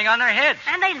there standing on their heads.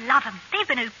 And they love him. They've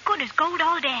been as good as gold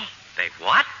all day. They've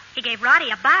what? He gave Roddy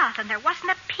a bath, and there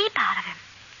wasn't a peep out of him.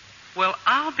 Well,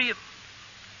 I'll be...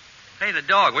 Hey, the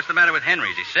dog, what's the matter with Henry?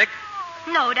 Is he sick?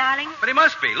 No, darling. But he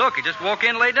must be. Look, he just walked in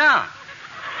and lay down.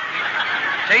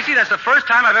 Casey, that's the first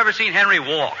time I've ever seen Henry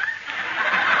walk.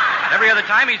 Every other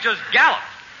time he's just galloped.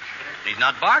 He's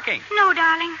not barking. No,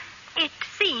 darling. It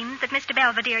seems that Mr.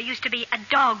 Belvedere used to be a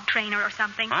dog trainer or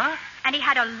something. Huh? And he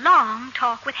had a long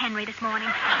talk with Henry this morning.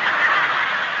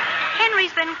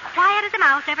 Henry's been quiet as a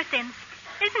mouse ever since.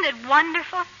 Isn't it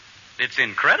wonderful? It's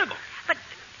incredible. But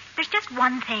there's just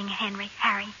one thing,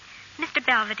 Harry. Mr.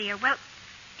 Belvedere, well,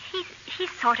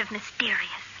 he's sort of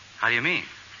mysterious. How do you mean?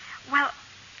 Well,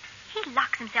 he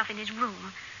locks himself in his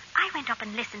room. I went up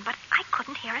and listened, but I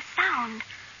couldn't hear a sound.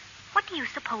 What do you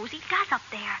suppose he does up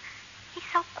there? He's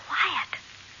so quiet.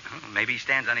 Oh, maybe he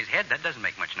stands on his head. That doesn't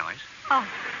make much noise. Oh.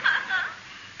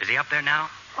 Is he up there now?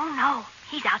 Oh, no.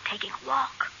 He's out taking a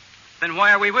walk. Then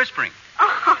why are we whispering?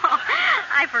 Oh,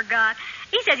 I forgot.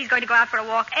 He says he's going to go out for a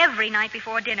walk every night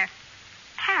before dinner.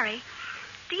 Harry,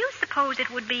 do you suppose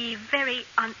it would be very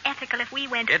unethical if we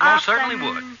went It up most certainly and...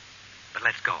 would. But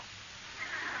let's go.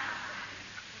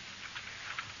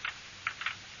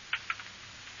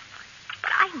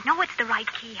 But I know it's the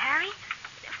right key, Harry.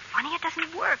 Funny it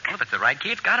doesn't work. Well, if it's the right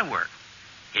key, it's got to work.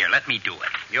 Here, let me do it.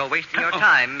 You're wasting your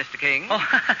time, Mr. King. Oh.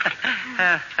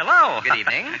 Hello. Good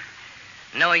evening.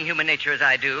 Knowing human nature as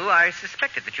I do, I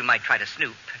suspected that you might try to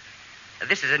snoop.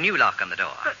 This is a new lock on the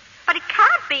door. But it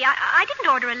can't be. I didn't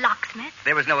order a locksmith.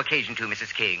 There was no occasion to,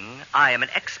 Mrs. King. I am an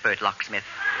expert locksmith.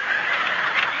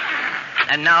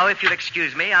 And now, if you'll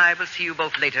excuse me, I will see you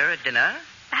both later at dinner.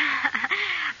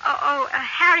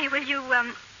 Harry, will you,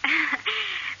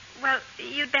 well,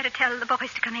 you'd better tell the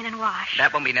boys to come in and wash.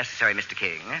 That won't be necessary, Mr.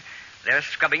 King. They're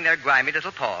scrubbing their grimy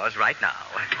little paws right now.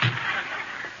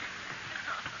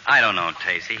 I don't know,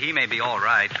 Tacy. He may be all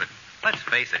right, but Let's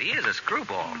face it, he is a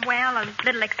screwball. Well, a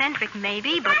little eccentric,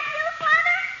 maybe, but...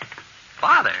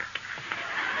 Father?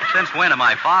 Since when am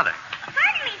I father?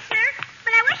 Pardon me, sir,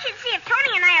 but I wish you'd see if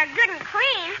Tony and I are good and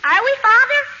clean. Are we,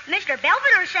 Father? Mr.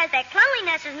 Belvedere says that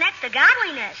cleanliness is next to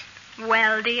godliness.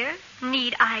 Well, dear,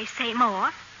 need I say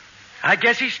more? I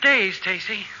guess he stays,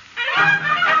 Tacy.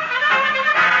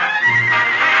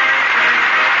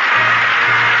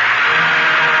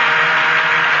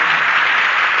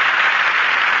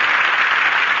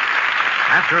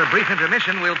 After a brief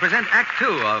intermission, we'll present Act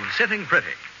Two of Sitting Pretty.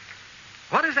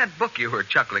 What is that book you were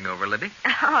chuckling over, Libby?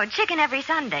 Oh, Chicken Every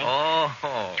Sunday.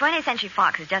 Oh. 20th Century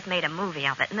Fox has just made a movie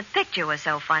of it, and the picture was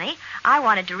so funny, I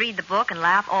wanted to read the book and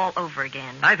laugh all over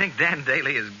again. I think Dan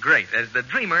Daly is great as the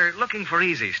dreamer looking for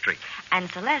Easy Street.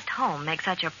 And Celeste Holm makes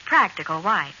such a practical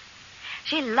wife.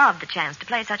 She loved the chance to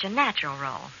play such a natural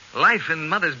role. Life in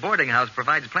Mother's boarding house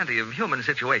provides plenty of human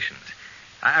situations.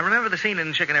 I remember the scene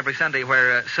in Chicken Every Sunday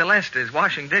where Celeste is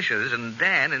washing dishes and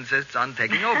Dan insists on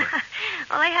taking over.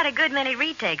 Well, they had a good many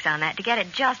retakes on that to get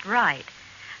it just right.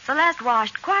 Celeste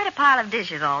washed quite a pile of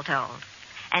dishes, all told.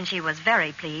 And she was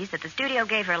very pleased that the studio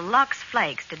gave her Lux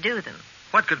Flakes to do them.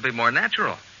 What could be more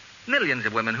natural? Millions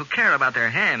of women who care about their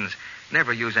hands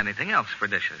never use anything else for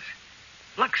dishes.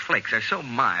 Lux Flakes are so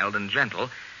mild and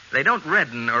gentle, they don't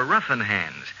redden or roughen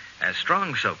hands, as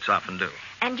strong soaps often do.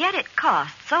 And yet it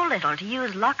costs so little to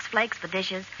use Lux Flakes for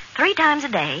dishes 3 times a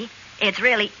day, it's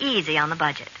really easy on the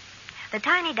budget. The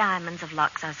tiny diamonds of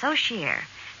Lux are so sheer,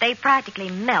 they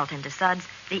practically melt into suds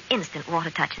the instant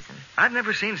water touches them. I've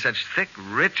never seen such thick,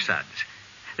 rich suds.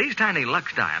 These tiny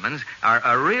Lux diamonds are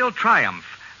a real triumph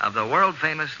of the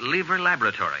world-famous Lever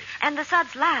Laboratories. And the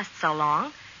suds last so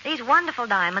long, these wonderful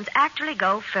diamonds actually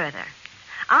go further.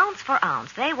 Ounce for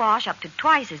ounce, they wash up to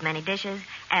twice as many dishes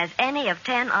as any of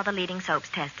 10 other leading soaps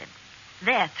tested.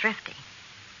 They're thrifty.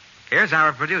 Here's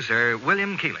our producer,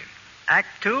 William Keeling. Act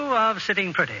Two of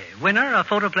Sitting Pretty, winner of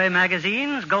Photoplay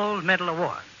Magazine's Gold Medal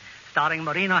Award. Starring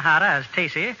Maureen O'Hara as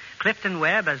Tacy, Clifton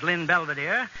Webb as Lynn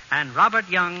Belvedere, and Robert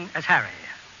Young as Harry.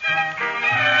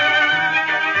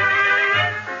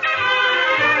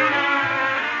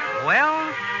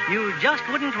 Well, you just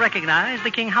wouldn't recognize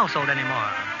the King household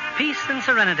anymore. Peace and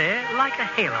serenity, like a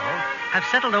halo, have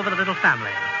settled over the little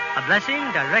family. A blessing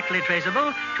directly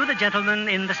traceable to the gentleman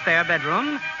in the spare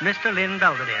bedroom, Mr. Lynn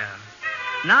Belvedere.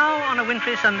 Now, on a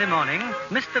wintry Sunday morning,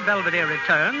 Mr. Belvedere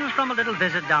returns from a little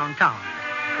visit downtown.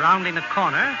 Rounding a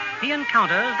corner, he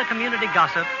encounters the community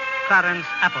gossip, Clarence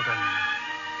Appleton.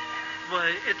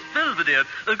 Why, it's Belvedere.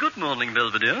 Good morning,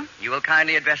 Belvedere. You will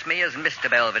kindly address me as Mr.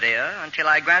 Belvedere until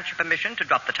I grant you permission to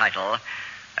drop the title.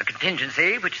 A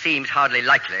contingency which seems hardly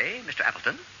likely, Mr.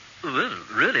 Appleton. Well,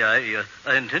 really, I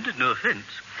intended no offense.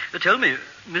 Tell me,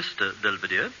 Mr.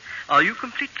 Belvedere, are you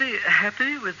completely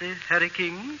happy with the Harry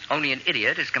Kings? Only an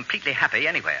idiot is completely happy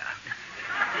anywhere.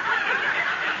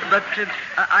 But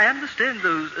I understand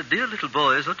those dear little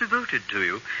boys are devoted to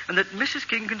you, and that Mrs.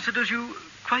 King considers you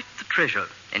quite the treasure.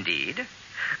 Indeed.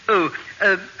 Oh,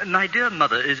 my dear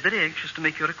mother is very anxious to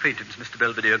make your acquaintance, Mr.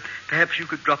 Belvedere. Perhaps you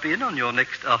could drop in on your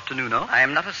next afternoon off? I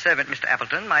am not a servant, Mr.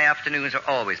 Appleton. My afternoons are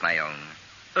always my own.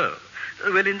 Oh.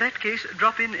 Well, in that case,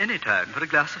 drop in any time for a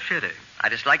glass of sherry. I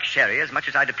dislike sherry as much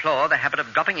as I deplore the habit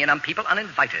of dropping in on people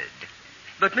uninvited.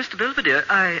 But, Mr. Belvedere,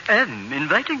 I am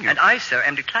inviting you. And I, sir,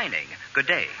 am declining. Good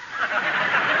day.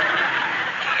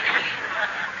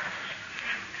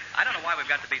 I don't know why we've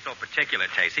got to be so particular,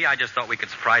 Tacy. I just thought we could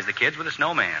surprise the kids with a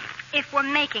snowman. If we're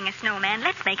making a snowman,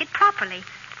 let's make it properly.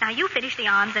 Now, you finish the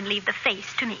arms and leave the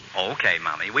face to me. Okay,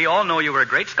 Mommy. We all know you were a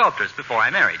great sculptress before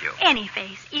I married you. Any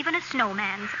face, even a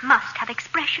snowman's, must have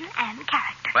expression and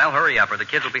character. Well, hurry up, or the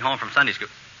kids will be home from Sunday school.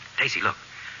 Tacy, look.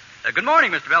 Good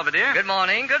morning, Mr. Belvedere. Good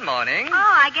morning, good morning. Oh,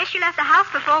 I guess you left the house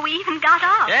before we even got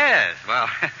off. Yes, well,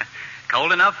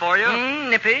 cold enough for you?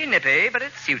 Nippy, but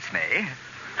it suits me.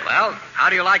 Well, how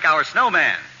do you like our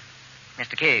snowman?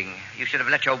 Mr. King, you should have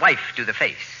let your wife do the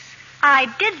face. I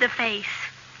did the face.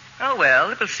 Oh, well,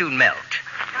 it will soon melt.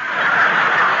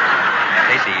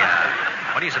 Tacy,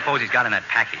 what do you suppose he's got in that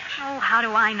package? Oh, how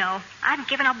do I know? I've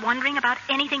given up wondering about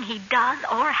anything he does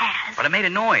or has. Well, it made a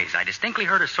noise. I distinctly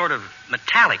heard a sort of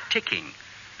metallic ticking.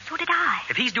 So did I.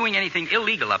 If he's doing anything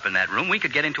illegal up in that room, we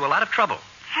could get into a lot of trouble.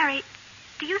 Harry,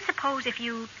 do you suppose if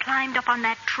you climbed up on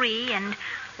that tree and,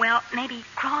 well, maybe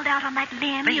crawled out on that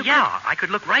limb, I could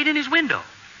look right in his window.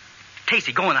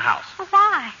 Tacy, go in the house. Well,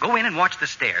 why? Go in and watch the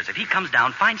stairs. If he comes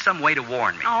down, find some way to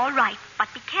warn me. All right, but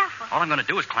be careful. All I'm going to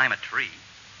do is climb a tree.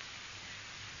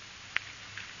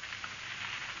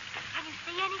 Can you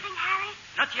see anything, Harry?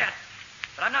 Not yet,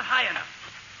 but I'm not high enough.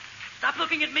 Stop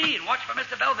looking at me and watch for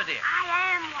Mr. Belvedere.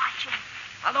 I am watching.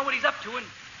 I'll know what he's up to in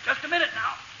Just a minute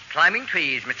now. Climbing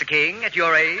trees, Mr. King, at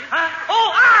your age. Huh?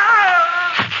 Oh,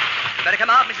 ah! You better come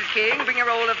out, Mrs. King. Bring a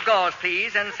roll of gauze,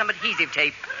 please, and some adhesive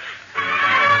tape.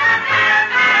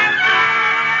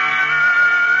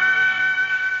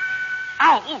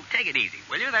 Ow, ooh, take it easy,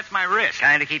 will you? That's my wrist.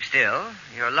 Kind of keep still.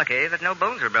 You're lucky that no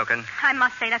bones are broken. I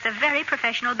must say that's a very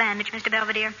professional bandage, Mr.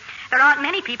 Belvedere. There aren't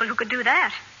many people who could do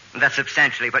that. That's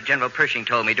substantially what General Pershing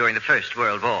told me during the First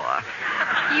World War.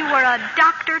 You were a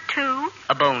doctor, too?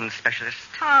 A bone specialist.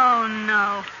 Oh,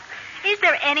 no. Is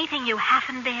there anything you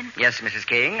haven't been? Yes, Mrs.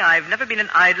 King. I've never been an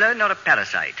idler nor a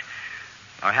parasite.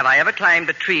 Or have I ever climbed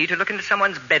a tree to look into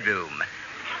someone's bedroom.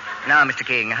 Now, Mr.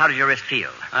 King, how does your wrist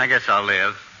feel? I guess I'll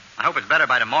live. I hope it's better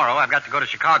by tomorrow. I've got to go to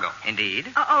Chicago. Indeed?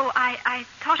 I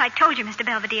thought I told you, Mr.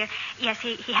 Belvedere. Yes,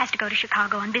 he has to go to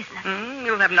Chicago on business.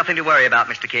 You'll have nothing to worry about,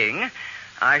 Mr. King.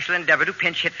 I shall endeavor to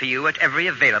pinch hit for you at every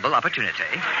available opportunity.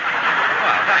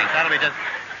 Well, thanks. That'll be just...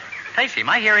 Tacy, am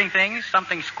I hearing things?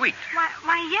 Something squeaked.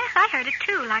 Why, yes, I heard it,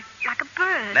 too, like a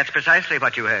bird. That's precisely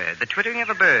what you heard. The twittering of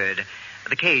a bird.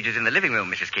 The cage is in the living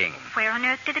room, Mrs. King. Where on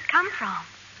earth did it come from?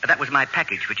 That was my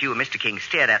package, which you and Mr. King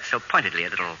stared at so pointedly a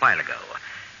little while ago.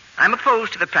 I'm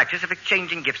opposed to the practice of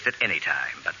exchanging gifts at any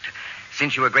time, but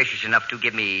since you were gracious enough to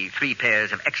give me 3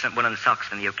 pairs of excellent woolen socks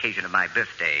on the occasion of my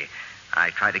birthday,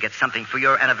 I tried to get something for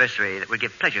your anniversary that would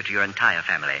give pleasure to your entire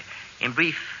family. In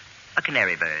brief, a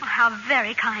canary bird. Oh, how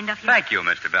very kind of you. Thank you,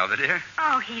 Mr. Belvedere.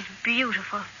 Oh, he's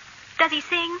beautiful. Does he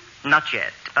sing? Not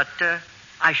yet, but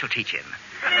I shall teach him.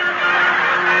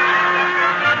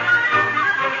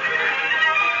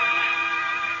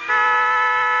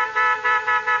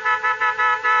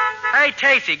 Hey,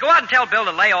 Tacy, go out and tell Bill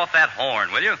to lay off that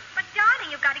horn, will you? But, darling,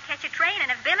 you've got to catch a train,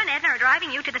 and if Bill and Edna are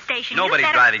driving you to the station, Nobody's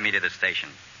driving me to the station.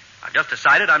 I've just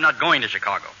decided I'm not going to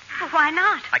Chicago. Well, why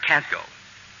not? I can't go.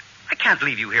 I can't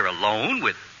leave you here alone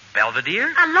with Belvedere.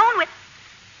 Alone with...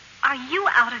 Are you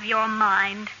out of your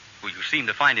mind? Well, you seem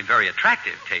to find him very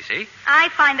attractive, Tacy. I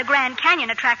find the Grand Canyon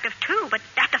attractive, too, but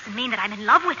that doesn't mean that I'm in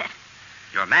love with it.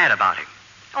 You're mad about him.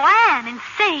 Oh, I am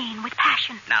insane with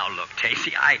passion. Now, look,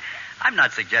 Tacy, I'm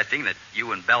not suggesting that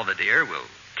you and Belvedere will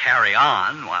carry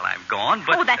on while I'm gone,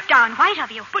 but... Oh, that's darn white of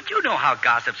you. But you know how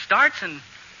gossip starts, and,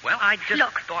 well, I just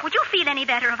Look, thought... would you feel any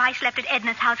better if I slept at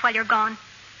Edna's house while you're gone?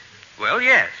 Well,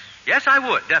 yes. Yes, I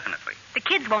would, definitely. The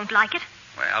kids won't like it.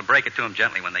 Well, I'll break it to them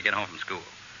gently when they get home from school.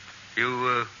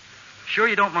 You, sure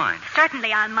you don't mind?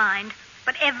 Certainly I'll mind.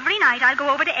 But every night I'll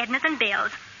go over to Edna's and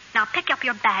Bill's. Now pick up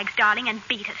your bags, darling, and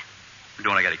beat it.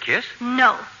 Don't I get a kiss?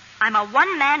 No. I'm a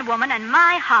one-man woman, and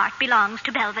my heart belongs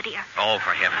to Belvedere. Oh,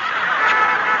 for heaven's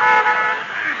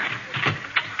sake.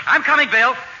 I'm coming,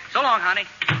 Bill. So long, honey.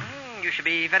 You should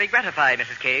be very gratified,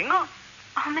 Mrs. King. Oh,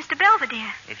 Mr.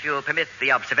 Belvedere. If you'll permit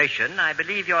the observation, I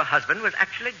believe your husband was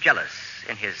actually jealous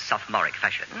in his sophomoric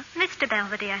fashion. Mr.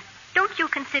 Belvedere, don't you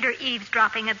consider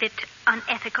eavesdropping a bit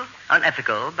unethical?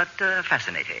 Unethical, but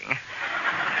fascinating.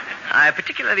 I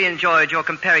particularly enjoyed your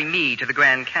comparing me to the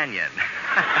Grand Canyon.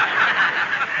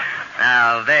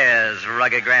 Now, there's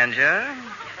rugged grandeur.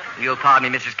 You'll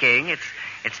pardon me, Mrs. King.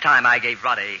 It's time I gave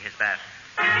Roddy his bath.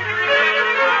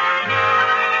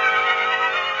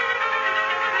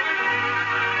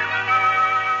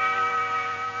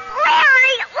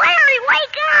 Larry,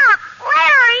 wake up!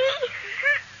 Larry!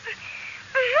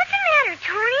 What's the matter,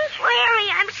 Tony? Larry,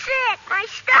 I'm sick. My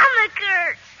stomach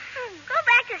hurts. Go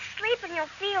back to sleep and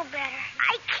you'll feel better.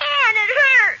 I can't. It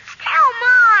hurts. Tell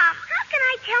Mom. How can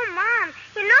I tell Mom?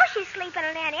 You know she's sleeping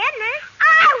at Aunt Edna's.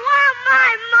 I want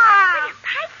my Mom. Will you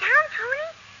pipe down, Tony?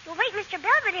 You'll wake Mr.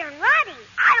 Belvedere and Roddy.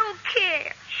 I don't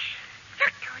care. Shh.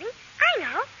 Look, Tony, I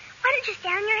know. Why don't you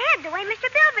stand on your head the way Mr.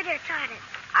 Belvedere taught us?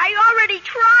 I already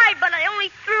tried, but I only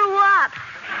threw up.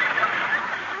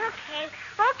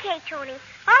 Okay, Tony.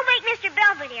 I'll wake Mr.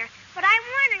 Belvedere, but I'm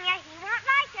warning you, he won't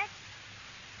like it.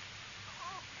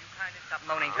 Stop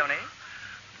moaning, Tony.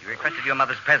 You requested your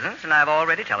mother's presence, and I've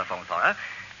already telephoned for her.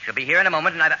 She'll be here in a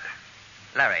moment, and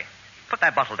Larry, put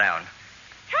that bottle down.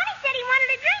 Tony said he wanted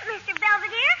a drink, Mr.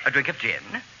 Belvedere. A drink of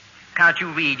gin? Can't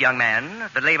you read, young man?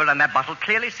 The label on that bottle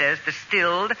clearly says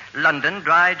distilled London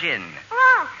dry gin.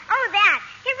 Oh, that.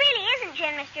 It really isn't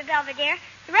gin, Mr. Belvedere.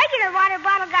 The regular water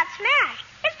bottle got smashed.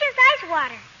 It's just ice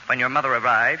water. When your mother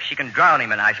arrives, she can drown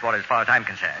him in ice water as far as I'm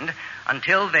concerned.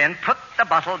 Until then, put the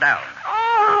bottle down.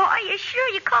 Oh, are you sure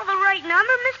you called the right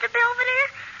number, Mr. Belvedere?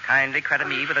 Kindly credit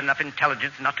me with enough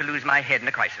intelligence not to lose my head in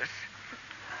a crisis.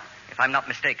 If I'm not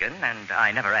mistaken, and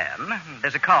I never am,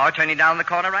 there's a car turning down the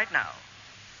corner right now.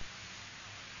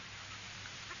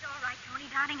 It's all right, Tony,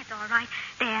 darling. It's all right.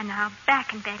 There, now,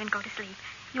 back in bed and go to sleep.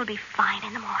 You'll be fine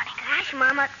in the morning. Gosh,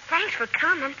 Mama, thanks for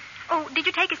coming. Oh, did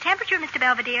you take his temperature, Mr.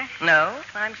 Belvedere? No,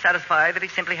 I'm satisfied that he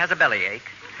simply has a bellyache.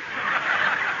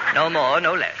 No more,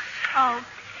 no less. Oh,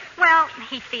 well,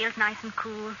 he feels nice and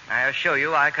cool. I assure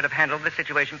you I could have handled the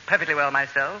situation perfectly well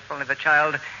myself, only the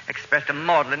child expressed a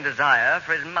maudlin desire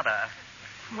for his mother.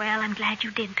 Well, I'm glad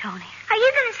you did, Tony. Are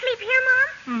you going to sleep here,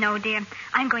 Mom? No, dear.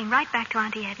 I'm going right back to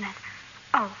Auntie Edna's.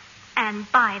 Oh, and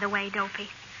by the way, Dopey,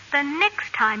 the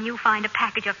next time you find a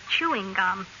package of chewing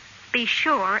gum, be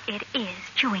sure it is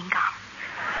chewing gum.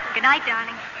 Good night,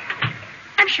 darling.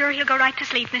 I'm sure he'll go right to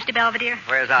sleep, Mr. Belvedere.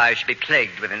 Whereas I should be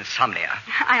plagued with insomnia.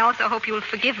 I also hope you'll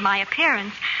forgive my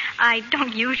appearance. I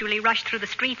don't usually rush through the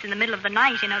streets in the middle of the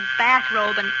night in a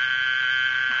bathrobe and...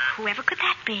 Whoever could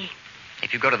that be?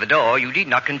 If you go to the door, you need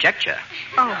not conjecture.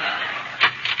 Oh.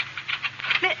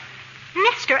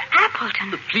 Mr.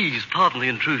 Appleton. Please pardon the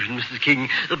intrusion, Mrs. King,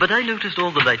 but I noticed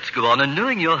all the lights go on, and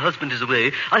knowing your husband is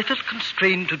away, I felt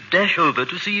constrained to dash over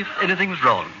to see if anything was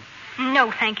wrong. No,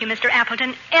 thank you, Mr.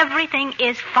 Appleton. Everything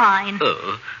is fine.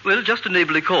 Oh, well, just a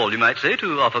neighborly call, you might say,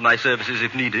 to offer my services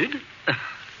if needed.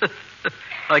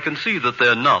 I can see that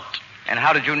they're not. And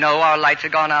how did you know our lights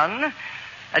had gone on?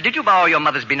 Did you borrow your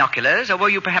mother's binoculars, or were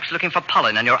you perhaps looking for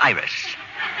pollen on your iris?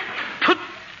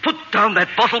 Put down that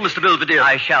bottle, Mr. Belvedere.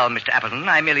 I shall, Mr. Appleton.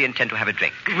 I merely intend to have a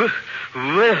drink.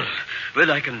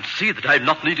 Well, I can see that I'm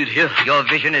not needed here. Your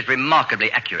vision is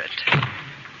remarkably accurate.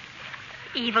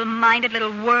 Evil-minded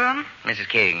little worm. Mrs.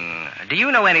 King, do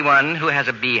you know anyone who has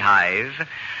a beehive?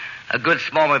 A good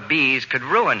swarm of bees could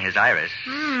ruin his iris.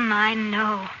 I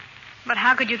know. But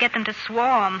how could you get them to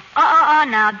swarm?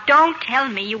 Now, don't tell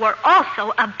me you were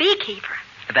also a beekeeper.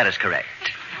 That is correct.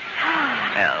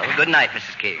 Well, good night,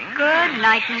 Mrs. King. Good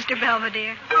night, Mr.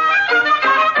 Belvedere.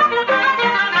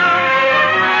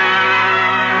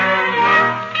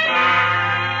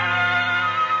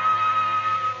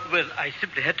 Well, I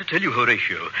simply had to tell you,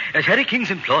 Horatio. As Harry King's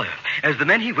employer, as the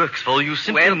man he works for, you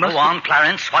simply Well, must... go on,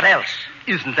 Clarence. What else?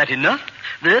 Isn't that enough?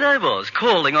 There I was,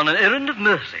 calling on an errand of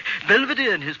mercy.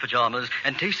 Belvedere in his pajamas,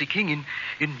 and Tacey King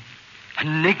in a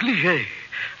negligee,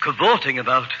 cavorting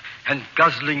about and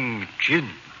guzzling gin.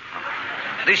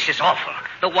 This is awful.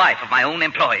 The wife of my own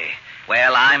employee.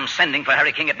 Well, I'm sending for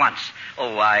Harry King at once.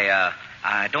 Oh, I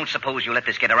don't suppose you let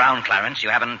this get around, Clarence. You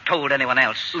haven't told anyone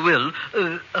else. Well,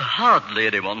 hardly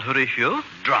anyone, Horatio.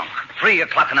 Drunk. 3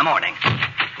 o'clock in the morning.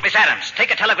 Miss Adams, take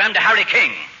a telegram to Harry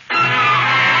King.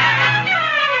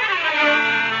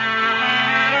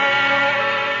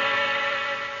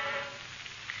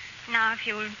 Now, if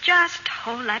you'll just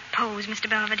hold that pose, Mr.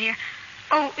 Belvedere.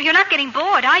 Oh, you're not getting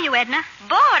bored, are you, Edna?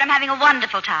 Bored? I'm having a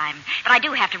wonderful time. But I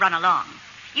do have to run along.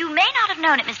 You may not have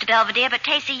known it, Mr. Belvedere, but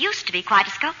Tacey used to be quite a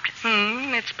sculptress.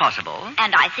 It's possible.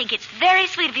 And I think it's very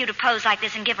sweet of you to pose like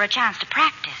this and give her a chance to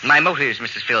practice. My motives,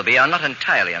 Mrs. Philby, are not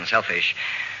entirely unselfish.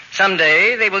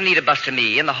 Someday they will need a bust of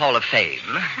me in the Hall of Fame.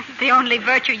 The only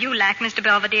virtue you lack, Mr.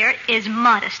 Belvedere, is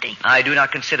modesty. I do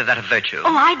not consider that a virtue.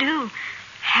 Oh, I do.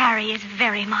 Harry is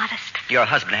very modest. Your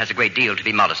husband has a great deal to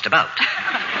be modest about. Don't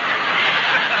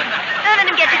let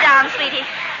him get you down, sweetie.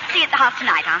 See you at the house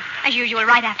tonight, huh? As usual,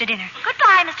 right after dinner.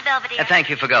 Goodbye, Mr. Belvedere. Thank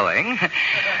you for going.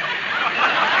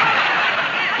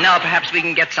 Now perhaps we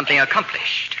can get something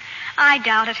accomplished. I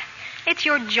doubt it. It's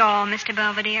your jaw, Mr.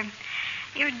 Belvedere.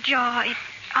 Your jaw, it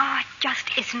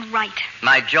just isn't right.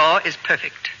 My jaw is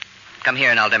perfect. Come here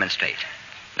and I'll demonstrate.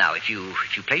 Now, if you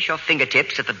place your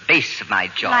fingertips at the base of my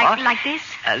jaw... Like this?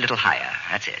 A little higher.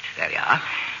 That's it. There you are.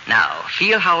 Now,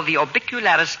 feel how the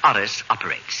orbicularis oris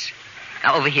operates.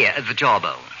 Now, over here, at the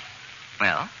jawbone.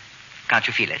 Well, can't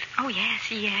you feel it? Oh, yes.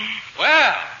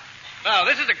 Well,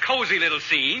 this is a cozy little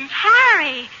scene.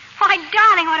 Harry! Why,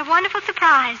 darling, what a wonderful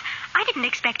surprise. I didn't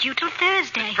expect you till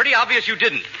Thursday. It's pretty obvious you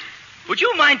didn't. Would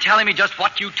you mind telling me just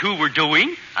what you two were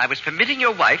doing? I was permitting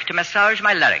your wife to massage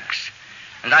my larynx.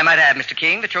 And I might add, Mr.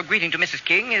 King, that your greeting to Mrs.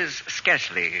 King is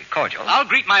scarcely cordial. I'll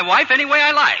greet my wife any way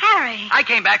I like. Harry! I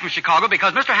came back from Chicago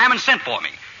because Mr. Hammond sent for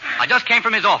me. I just came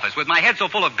from his office with my head so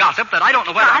full of gossip that I don't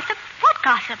know whether... Gossip? What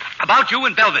gossip? About you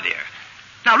and Belvedere.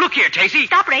 Now, look here, Tacey.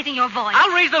 Stop raising your voice.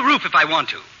 I'll raise the roof if I want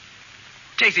to.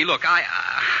 Tacey, look,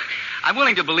 I'm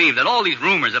willing to believe that all these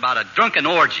rumors about a drunken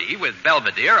orgy with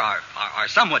Belvedere are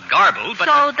somewhat garbled, but...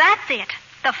 So that's it.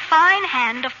 The fine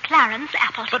hand of Clarence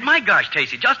Appleton. But my gosh,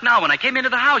 Tacey, just now when I came into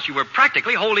the house, you were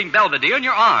practically holding Belvedere in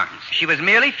your arms. She was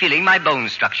merely feeling my bone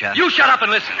structure. You shut up and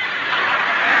listen.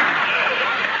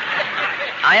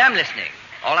 I am listening.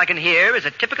 All I can hear is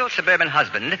a typical suburban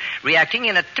husband reacting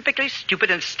in a typically stupid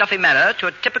and stuffy manner to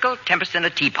a typical tempest in a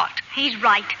teapot. He's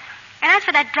right. And as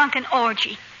for that drunken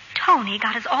orgy, Tony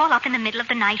got us all up in the middle of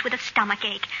the night with a stomach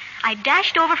ache. I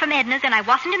dashed over from Edna's and I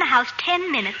wasn't in the house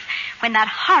 10 minutes when that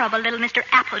horrible little Mr.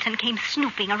 Appleton came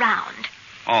snooping around.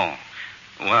 Oh,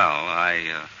 well,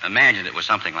 I imagined it was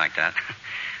something like that.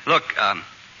 Look,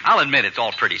 I'll admit it's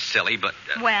all pretty silly, but...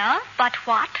 Well, but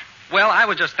what? Well, I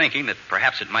was just thinking that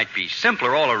perhaps it might be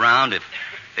simpler all around if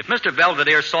Mr.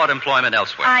 Belvedere sought employment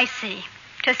elsewhere. I see.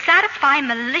 To satisfy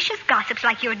malicious gossips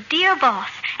like your dear boss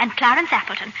and Clarence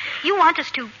Appleton, you want us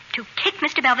to kick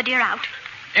Mr. Belvedere out.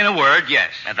 In a word,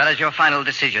 yes. And that is your final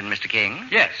decision, Mr. King?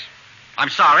 Yes. I'm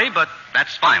sorry, but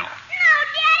that's final. No,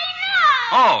 Daddy, no.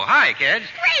 Oh, hi, kids.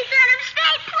 Please let him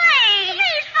stay, please.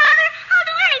 Please, Father, I'll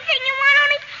do anything you want,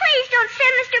 only please don't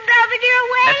send Mr. Belvedere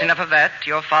away. That's enough of that.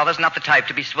 Your father's not the type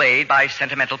to be swayed by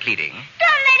sentimental pleading.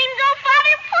 Don't let him go,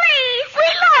 Father, please. We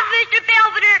love Mr.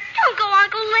 Belvedere. Don't go,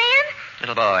 Uncle Lynn.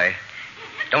 Little boy,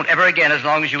 don't ever again, as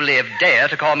long as you live, dare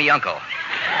to call me uncle.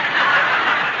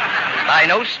 By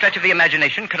no stretch of the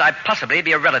imagination could I possibly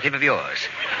be a relative of yours.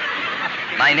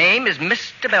 My name is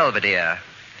Mr. Belvedere.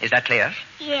 Is that clear?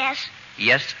 Yes.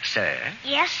 Yes, sir.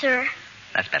 Yes, sir.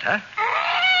 That's better.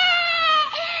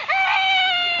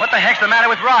 What the heck's the matter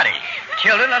with Roddy?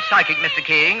 Children are psychic, Mr.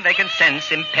 King. They can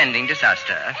sense impending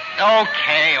disaster.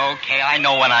 Okay, I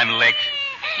know when I'm licked.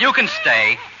 You can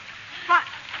stay. What?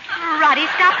 Roddy,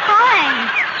 stop crying.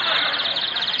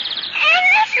 And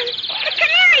listen, the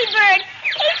canary bird.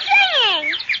 He's singing.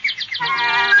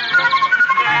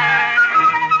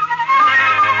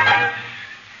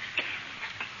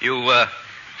 You,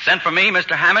 sent for me,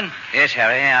 Mr. Hammond? Yes,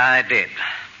 Harry, I did.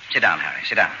 Sit down, Harry,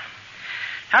 sit down.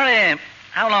 Harry,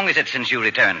 how long is it since you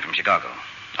returned from Chicago?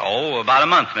 Oh, about a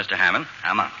month, Mr. Hammond.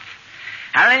 A month.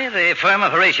 Harry, the firm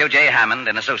of Horatio J. Hammond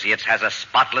and Associates has a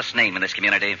spotless name in this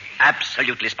community.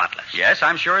 Absolutely spotless. Yes,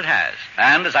 I'm sure it has.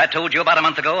 And as I told you about a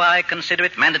month ago, I consider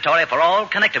it mandatory for all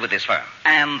connected with this firm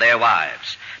and their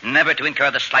wives never to incur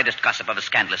the slightest gossip of a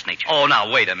scandalous nature. Oh, now,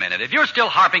 wait a minute. If you're still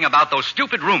harping about those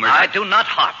stupid rumors... I do not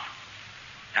harp.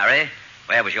 Harry,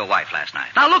 where was your wife last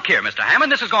night? Now, look here, Mr.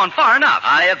 Hammond. This has gone far enough.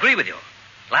 I agree with you.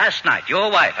 Last night,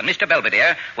 your wife and Mr.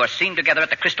 Belvedere were seen together at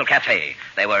the Crystal Cafe.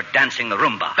 They were dancing the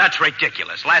rumba. That's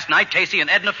ridiculous. Last night, Tacey and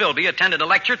Edna Philby attended a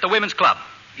lecture at the Women's Club.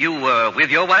 You were with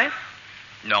your wife?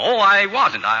 No, I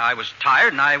wasn't. I was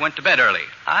tired and I went to bed early.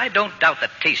 I don't doubt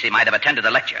that Tacey might have attended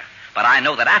the lecture. But I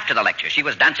know that after the lecture, she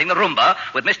was dancing the rumba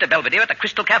with Mr. Belvedere at the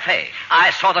Crystal Cafe.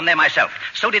 I saw them there myself.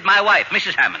 So did my wife,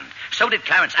 Mrs. Hammond. So did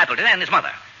Clarence Appleton and his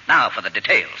mother. Now for the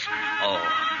details. Oh,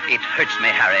 it hurts me,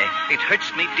 Harry. It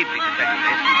hurts me deeply to tell you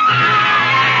this.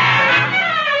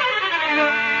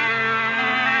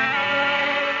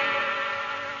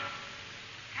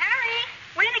 Harry,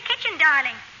 we're in the kitchen,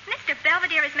 darling. Mr.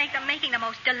 Belvedere is making the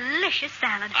most delicious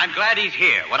salad. I'm glad he's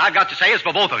here. What I've got to say is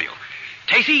for both of you.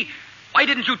 Tacey, why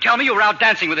didn't you tell me you were out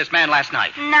dancing with this man last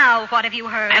night? Now, what have you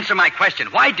heard? Answer my question.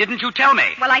 Why didn't you tell me?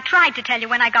 Well, I tried to tell you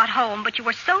when I got home, but you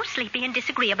were so sleepy and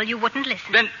disagreeable you wouldn't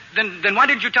listen. Then why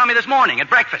didn't you tell me this morning at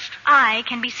breakfast? I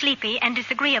can be sleepy and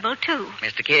disagreeable, too.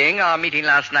 Mr. King, our meeting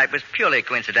last night was purely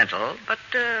coincidental, but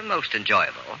most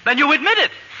enjoyable. Then you admit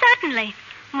it. Certainly.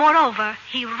 Moreover,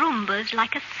 he rumbas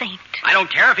like a saint. I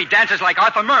don't care if he dances like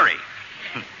Arthur Murray.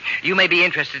 You may be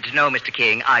interested to know, Mr.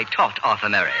 King, I taught Arthur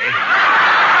Murray.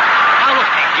 Now, look,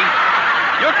 Tacey,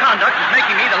 your conduct is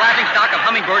making me the laughingstock of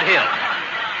Hummingbird Hill.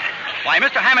 Why,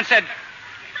 Mr. Hammond said,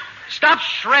 stop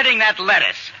shredding that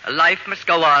lettuce. Life must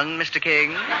go on, Mr.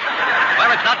 King.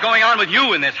 Well, it's not going on with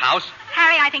you in this house.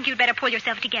 Harry, I think you'd better pull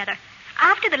yourself together.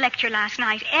 After the lecture last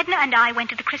night, Edna and I went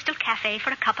to the Crystal Cafe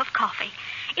for a cup of coffee.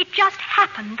 It just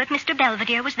happened that Mr.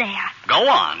 Belvedere was there. Go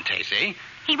on, Tacey.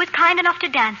 He was kind enough to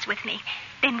dance with me.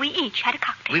 Then we each had a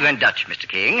cocktail. We went Dutch, Mr.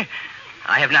 King.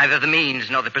 I have neither the means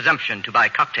nor the presumption to buy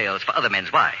cocktails for other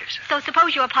men's wives. So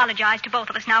suppose you apologize to both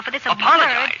of us now for this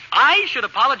Apologize? I should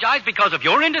apologize because of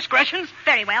your indiscretions?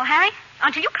 Very well, Harry.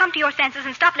 Until you come to your senses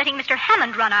and stop letting Mr.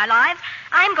 Hammond run our lives,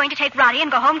 I'm going to take Roddy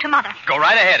and go home to Mother. Go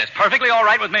right ahead. It's perfectly all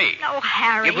right with me. Oh,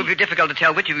 Harry. It would be difficult to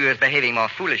tell which of you is behaving more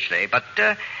foolishly, but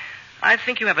I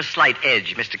think you have a slight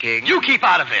edge, Mr. King. You keep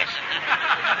out of this.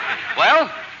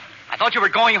 Well, I thought you were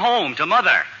going home to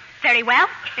Mother. Very well,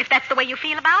 if that's the way you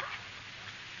feel about it.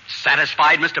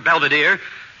 Satisfied, Mr. Belvedere?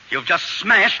 You've just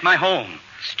smashed my home.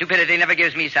 Stupidity never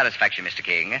gives me satisfaction, Mr.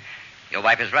 King. Your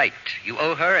wife is right. You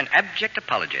owe her an abject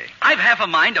apology. I've half a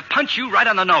mind to punch you right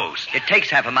on the nose. It takes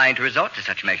half a mind to resort to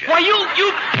such measures. Why, you...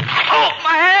 Oh,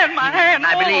 my hand.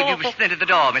 I believe you've splintered the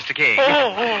door, Mr. King.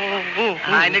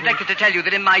 I neglected to tell you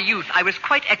that in my youth I was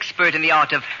quite expert in the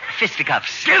art of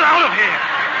fisticuffs. Get out of here!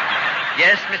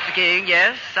 Yes, Mr. King,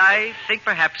 yes. I think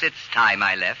perhaps it's time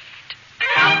I left.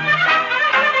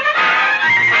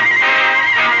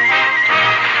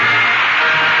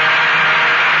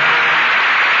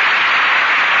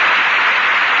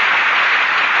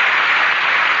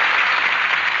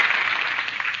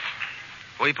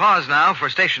 We pause now for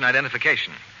station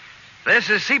identification. This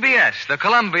is CBS, the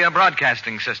Columbia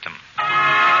Broadcasting System.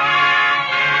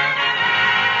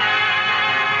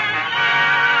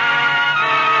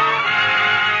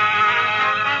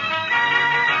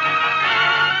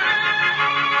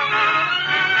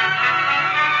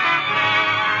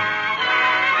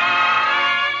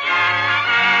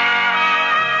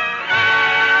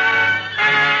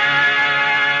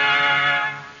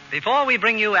 Before we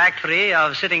bring you Act 3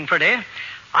 of Sitting Pretty,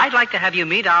 I'd like to have you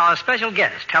meet our special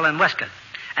guest, Helen Westcott,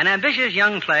 an ambitious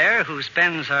young player who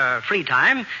spends her free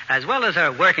time as well as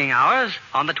her working hours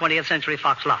on the 20th Century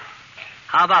Fox lot.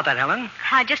 How about that, Helen?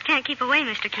 I just can't keep away,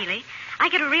 Mr. Keeley. I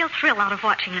get a real thrill out of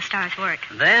watching the stars work.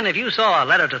 Then, if you saw A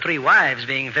Letter to Three Wives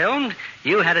being filmed,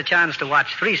 you had a chance to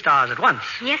watch three stars at once.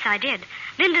 Yes, I did.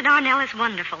 Linda Darnell is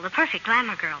wonderful, the perfect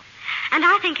glamour girl. And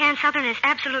I think Ann Sothern is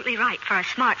absolutely right for a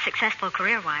smart, successful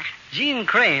career wife. Jean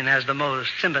Crane has the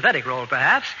most sympathetic role,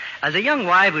 perhaps, as a young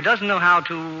wife who doesn't know how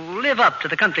to live up to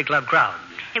the country club crowd.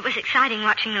 It was exciting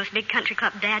watching those big country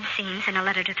club dad scenes in A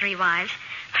Letter to Three Wives.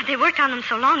 But they worked on them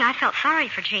so long, I felt sorry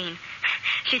for Jean.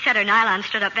 She said her nylon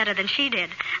stood up better than she did,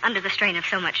 under the strain of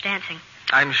so much dancing.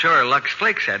 I'm sure Lux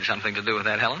Flakes had something to do with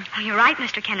that, Helen. Oh, you're right,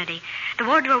 Mr. Kennedy. The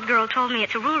wardrobe girl told me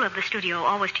it's a rule of the studio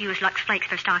always to use Lux Flakes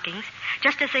for stockings,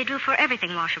 just as they do for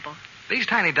everything washable. These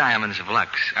tiny diamonds of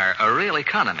Lux are a real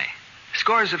economy.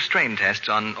 Scores of strain tests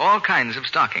on all kinds of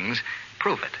stockings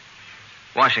prove it.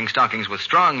 Washing stockings with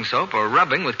strong soap or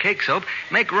rubbing with cake soap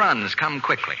make runs come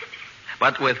quickly.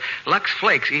 But with Lux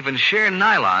Flakes, even sheer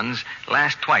nylons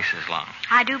last twice as long.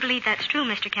 I do believe that's true,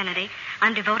 Mr. Kennedy.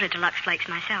 I'm devoted to Lux Flakes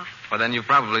myself. Well, then you've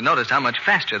probably noticed how much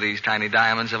faster these tiny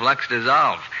diamonds of Lux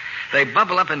dissolve. They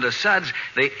bubble up into suds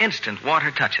the instant water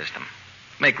touches them.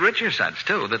 Make richer suds,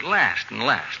 too, that last and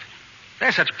last.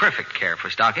 They're such perfect care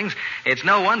for stockings, it's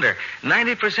no wonder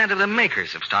 90% of the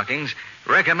makers of stockings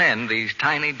recommend these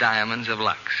tiny diamonds of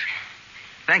Lux.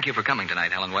 Thank you for coming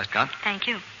tonight, Helen Westcott. Thank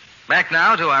you. Back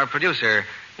now to our producer,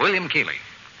 William Keeley.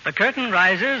 The curtain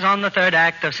rises on the third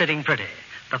act of Sitting Pretty.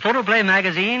 The Photoplay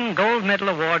magazine Gold Medal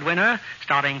Award winner,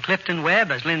 starring Clifton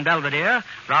Webb as Lynn Belvedere,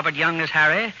 Robert Young as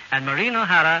Harry, and Maureen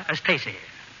O'Hara as Tacy.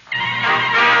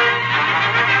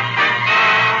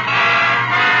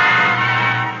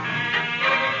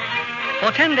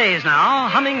 For 10 days now,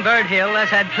 Hummingbird Hill has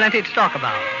had plenty to talk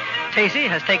about. Tacy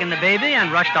has taken the baby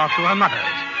and rushed off to her mother's.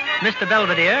 Mr.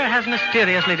 Belvedere has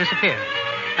mysteriously disappeared.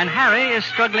 And Harry is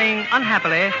struggling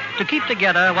unhappily to keep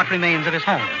together what remains of his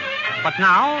home. But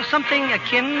now, something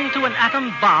akin to an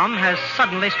atom bomb has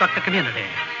suddenly struck the community.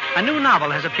 A new novel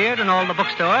has appeared in all the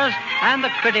bookstores, and the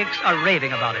critics are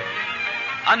raving about it.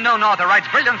 Unknown author writes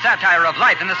brilliant satire of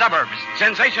life in the suburbs.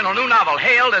 Sensational new novel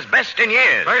hailed as best in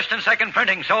years. First and second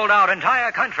printing sold out.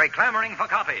 Entire country clamoring for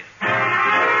copies.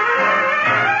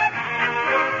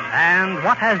 And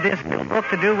what has this book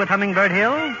to do with Hummingbird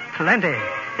Hill? Plenty.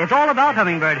 It's all about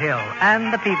Hummingbird Hill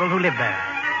and the people who live there.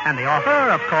 And the author,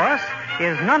 of course,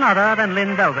 is none other than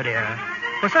Lynn Belvedere.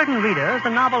 For certain readers, the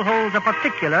novel holds a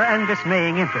particular and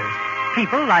dismaying interest.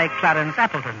 People like Clarence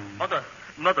Appleton.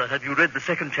 Mother, have you read the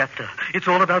second chapter? It's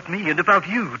all about me and about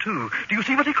you, too. Do you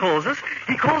see what he calls us?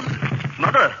 He calls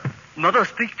us... Mother,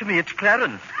 speak to me. It's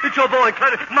Clarence. It's your boy,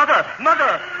 Clarence. Mother!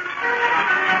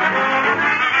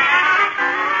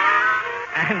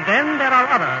 And then there are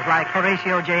others like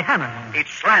Horatio J. Hammond.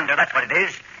 It's slander, that's what it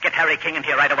is. Get Harry King in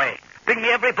here right away. Bring me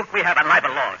every book we have on libel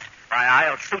laws. Why,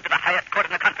 I'll sue to the highest court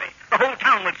in the country. The whole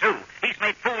town will sue. He's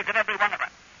made fools of every one of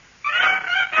us.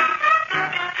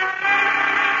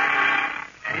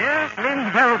 Yes,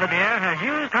 Lynn Belvedere has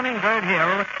used Hummingbird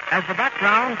Hill as the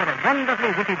background for a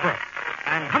wonderfully witty book.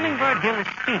 And Hummingbird Hill is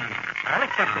steamed, all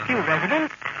except a few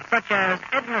residents, such as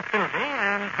Edna Philby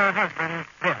and her husband,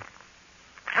 Bill.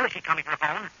 How is she coming to the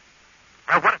phone?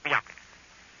 Well, what is the opposite?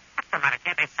 What's the matter?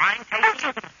 Can't they find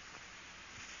Tacy?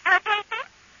 Hello, Tacy?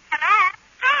 Hello?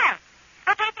 Hi.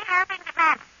 Oh, Tacy, how are things at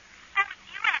home? That was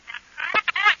you, Edna.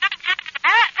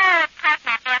 That's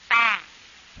not your phone.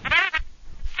 But everybody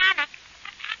panic.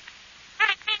 Well,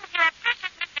 it seems your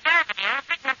precious Mr. Belvedere has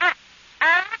written a book.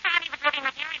 All the time he was living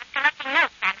with you, he was collecting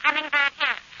notes on Hummingbird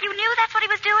Hill. You knew that's what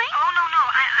he was doing? Oh, no.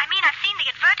 I mean, I've seen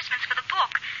the advertisements for the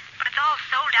book, but it's all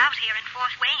sold out here in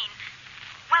Fort Wayne.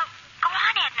 Well, go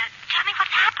on, Edna. Tell me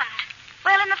what's happened.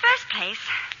 Well, in the first place,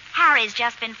 Harry's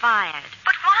just been fired.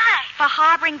 But why? For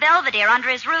harboring Belvedere under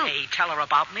his roof. Hey, tell her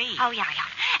about me. Oh, yeah.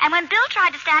 And when Bill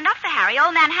tried to stand up for Harry,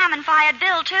 old man Hammond fired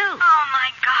Bill, too. Oh, my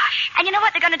gosh. And you know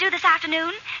what they're going to do this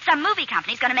afternoon? Some movie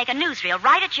company's going to make a newsreel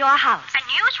right at your house. A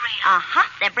newsreel? Uh-huh.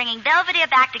 They're bringing Belvedere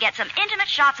back to get some intimate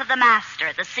shots of the master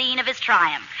at the scene of his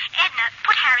triumph. Edna,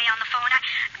 put Harry on the phone.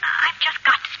 I've just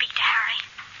got to speak to Harry.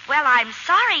 Well, I'm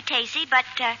sorry, Tacy, but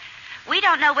we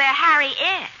don't know where Harry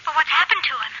is. Well, what's happened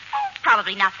to him? Oh,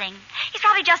 probably nothing. He's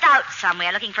probably just out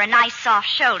somewhere looking for a nice soft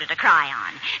shoulder to cry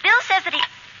on. Bill says that he...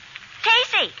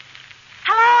 Tacy!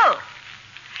 Hello!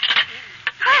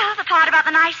 Well, the part about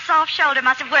the nice soft shoulder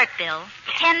must have worked, Bill.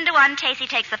 10-1, Tacy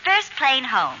takes the first plane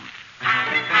home.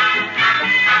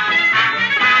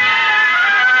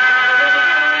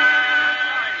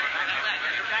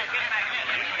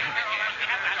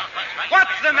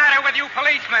 What's the matter with you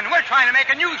policemen? We're trying to make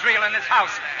a newsreel in this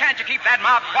house. Can't you keep that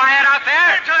mob quiet out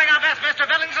there? We're doing our best, Mr.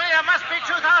 Billingsley. There must be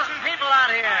 2,000 people out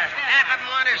here. Half of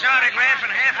them want his autograph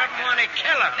and half of them want to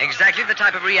kill him. Exactly the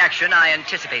type of reaction I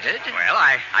anticipated. Well,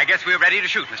 I guess we're ready to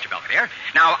shoot, Mr. Belvedere.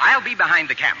 Now, I'll be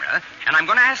behind the camera, and I'm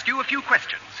going to ask you a few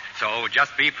questions. So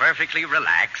just be perfectly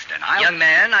relaxed, and I'll... Young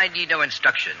man, I need no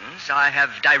instructions. I have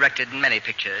directed many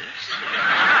pictures.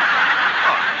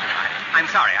 Oh, I'm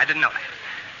sorry. I didn't know that.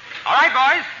 All right,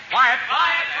 boys. Quiet.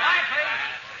 Quiet, please.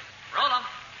 Roll them.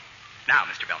 Now,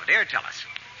 Mr. Belvedere, tell us,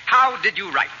 how did you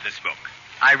write this book?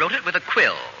 I wrote it with a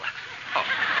quill. Oh,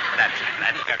 that's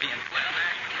very important.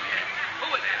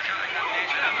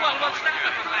 Well, what's that?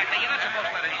 You're not supposed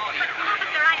to let anybody...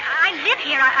 Officer, I live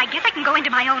here. I guess I can go into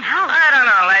my own house. I don't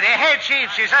know, lady. Hey, Chief,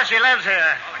 she says she lives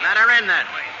here. Let her in, then.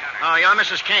 Oh, you're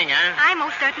Mrs. King, eh? I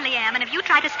most certainly am, and if you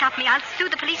try to stop me, I'll sue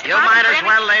the police You department. might as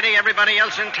well, lady. Everybody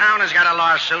else in town has got a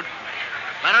lawsuit.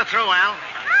 Let her through, Al. Mom,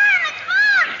 it's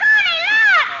Mom! Tony,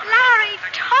 look! Larry,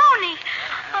 Tony.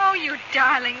 Oh, you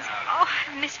darlings. Oh,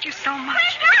 I missed you so much.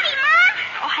 Where's Daddy, Mom?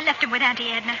 Oh, I left him with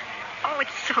Auntie Edna. Oh,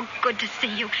 it's so good to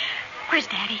see you. Where's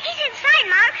Daddy? He's inside,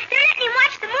 Mom. They're letting him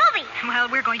watch the movie.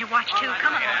 Well, we're going to watch, too.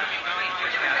 Come on.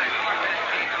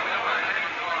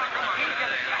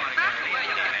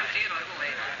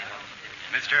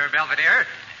 Mr. Belvedere,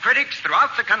 critics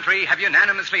throughout the country have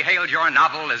unanimously hailed your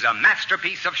novel as a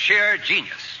masterpiece of sheer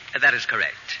genius. That is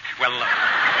correct. Well,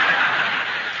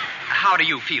 how do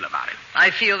you feel about it?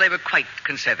 I feel they were quite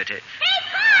conservative. Hey,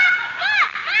 Pop!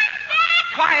 Pop! Mom's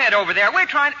back! Quiet over there. We're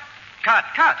trying... Cut.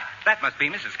 That must be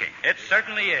Mrs. King. It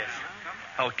certainly is.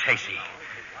 Oh, Tacy.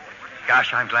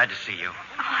 Gosh, I'm glad to see you. Oh,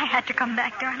 I had to come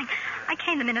back, darling. I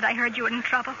came the minute I heard you were in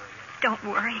trouble. Don't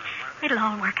worry. It'll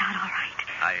all work out all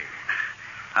right.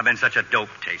 I've been such a dope,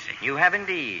 Tacy. You have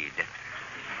indeed.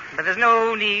 But there's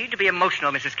no need to be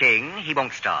emotional, Mrs. King. He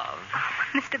won't starve.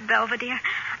 Oh, Mr. Belvedere,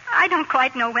 I don't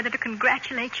quite know whether to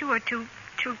congratulate you or to...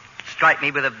 Strike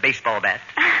me with a baseball bat.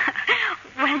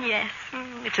 Well, yes.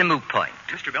 It's a moot point.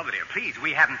 Mr. Belvedere, please,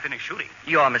 we haven't finished shooting.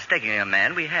 You are mistaken, young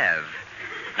man. We have.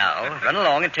 Now, run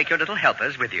along and take your little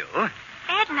helpers with you.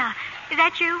 Edna, is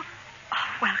that you?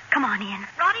 Oh, well, come on in.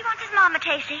 Roddy wants his mama,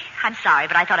 Tacy. I'm sorry,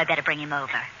 but I thought I'd better bring him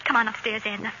over. Come on upstairs,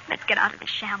 Edna. Let's get out of this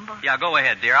shambles. Yeah, go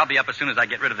ahead, dear. I'll be up as soon as I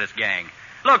get rid of this gang.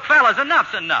 Look, fellas,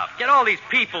 enough's enough. Get all these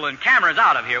people and cameras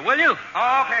out of here, will you?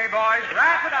 Okay, boys,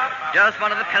 wrap it up. Just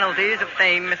one of the penalties of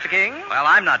fame, Mr. King. Well,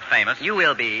 I'm not famous. You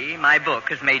will be. My book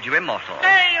has made you immortal.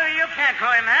 Hey, you can't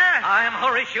go in there. I am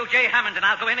Horatio J. Hammond, and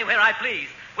I'll go anywhere I please.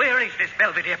 Where is this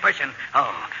Belvedere person?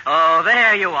 Oh,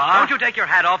 there you are. Don't you take your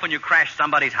hat off when you crash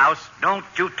somebody's house? Don't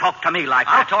you talk to me like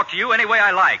that. I'll talk to you any way I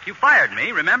like. You fired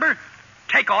me, remember?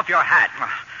 Take off your hat.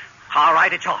 All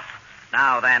right, it's off.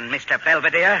 Now then, Mr.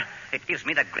 Belvedere, it gives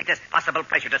me the greatest possible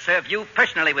pleasure to serve you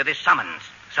personally with this summons.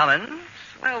 Summons?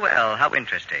 Well, how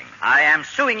interesting. I am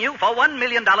suing you for $1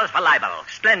 million for libel.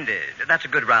 Splendid. That's a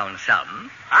good round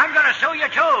sum. I'm going to sue you,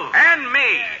 too. And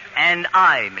me. And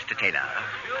I, Mr. Taylor.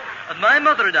 My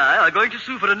mother and I are going to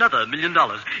sue for another $1 million.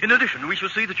 In addition, we shall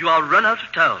see that you are run out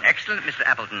of town. Excellent, Mr.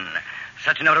 Appleton.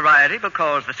 Such notoriety will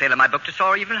cause the sale of my book to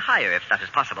soar even higher, if that is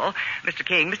possible. Mr.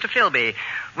 King, Mr. Philby,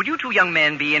 would you two young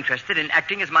men be interested in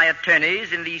acting as my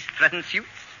attorneys in these threatened suits?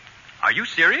 Are you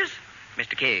serious?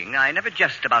 Mr. King, I never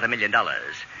jest about $1 million.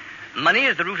 Money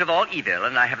is the root of all evil,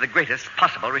 and I have the greatest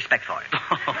possible respect for it.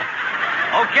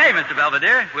 Okay, Mr.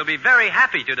 Belvedere. We'll be very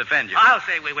happy to defend you. I'll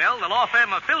say we will. The law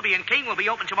firm of Philby and King will be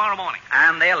open tomorrow morning.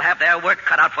 And they'll have their work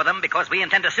cut out for them because we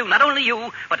intend to sue not only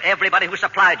you, but everybody who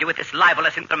supplied you with this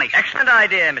libelous information. Excellent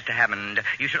idea, Mr. Hammond.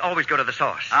 You should always go to the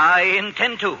source. I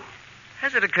intend to.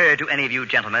 Has it occurred to any of you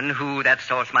gentlemen who that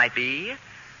source might be?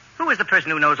 Who is the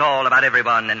person who knows all about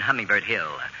everyone in Hummingbird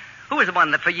Hill? Who is the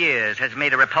one that for years has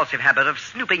made a repulsive habit of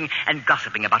snooping and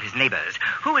gossiping about his neighbors?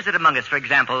 Who is it among us, for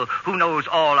example, who knows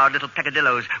all our little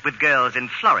peccadillos with girls in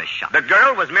florist shops? The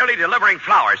girl was merely delivering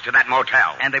flowers to that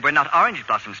motel. And they were not orange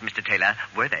blossoms, Mr. Taylor,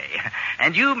 were they?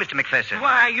 And you, Mr. McPherson?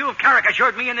 Why, you've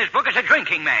caricatured me in this book as a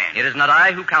drinking man. It is not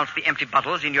I who counts the empty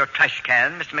bottles in your trash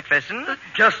can, Mr. McPherson.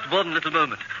 Just one little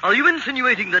moment. Are you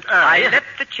insinuating that I... let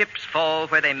the chips fall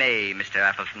where they may, Mr.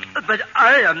 Appleton. But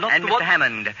I am not and the Mr. one...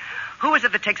 Hammond, Who is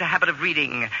it that takes a habit of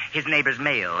reading his neighbor's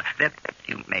mail? Their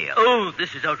mail. Oh,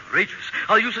 this is outrageous.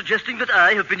 Are you suggesting that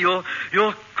I have been your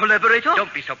collaborator?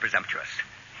 Don't be so presumptuous.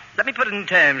 Let me put it in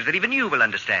terms that even you will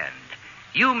understand.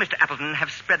 You, Mr. Appleton, have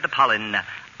spread the pollen.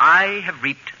 I have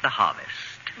reaped the harvest.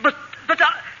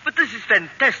 But this is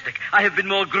fantastic. I have been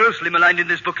more grossly maligned in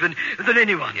this book than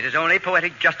anyone. It is only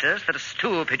poetic justice that a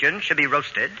stool pigeon should be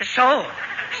roasted. So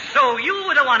you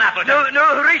were the one, Appleton.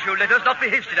 No, Horatio, let us not be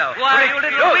hasty now. Why, Horatio,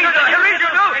 you little weasel. Horatio,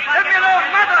 no. Let me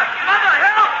alone. Mother,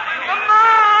 help!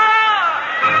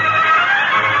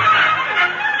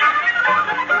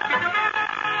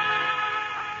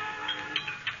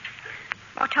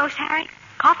 More toast, Harry?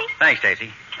 Coffee? Thanks,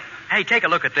 Stacy. Hey, take a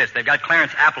look at this. They've got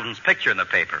Clarence Appleton's picture in the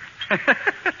paper.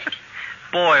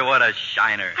 Boy, what a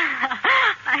shiner.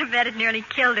 I bet it nearly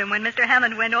killed him when Mr.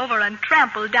 Hammond went over and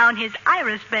trampled down his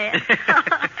iris bed.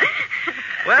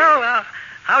 Well,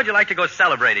 how would you like to go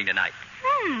celebrating tonight?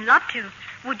 Love to.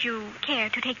 Would you care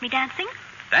to take me dancing?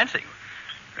 Dancing?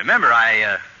 Remember,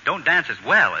 I don't dance as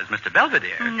well as Mr.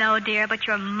 Belvedere. No, dear, but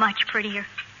you're much prettier.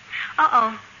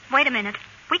 Uh-oh. Wait a minute.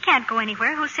 We can't go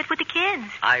anywhere. Who'll sit with the kids?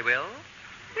 I will.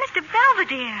 Mr.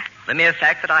 Belvedere. The mere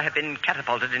fact that I have been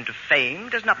catapulted into fame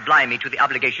does not blind me to the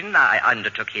obligation I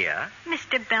undertook here.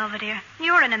 Mr. Belvedere,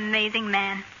 you're an amazing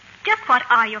man. Just what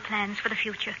are your plans for the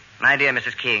future? My dear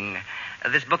Mrs. King,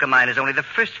 this book of mine is only the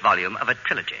first volume of a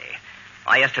trilogy.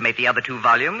 I estimate the other 2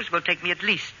 volumes will take me at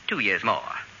least 2 years more.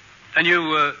 And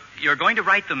you're going to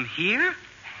write them here?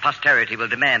 Posterity will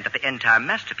demand that the entire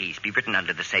masterpiece be written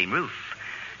under the same roof.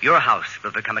 Your house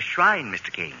will become a shrine,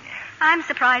 Mr. King. I'm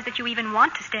surprised that you even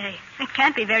want to stay. It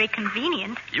can't be very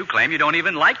convenient. You claim you don't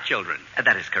even like children.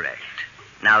 That is correct.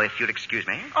 Now, if you'll excuse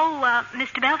me. Oh,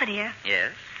 Mr. Belvedere.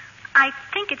 Yes? I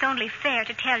think it's only fair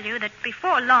to tell you that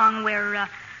before long we're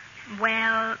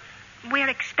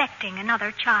expecting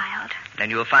another child. Then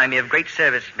you will find me of great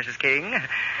service, Mrs. King.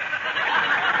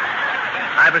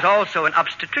 I was also an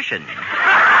obstetrician.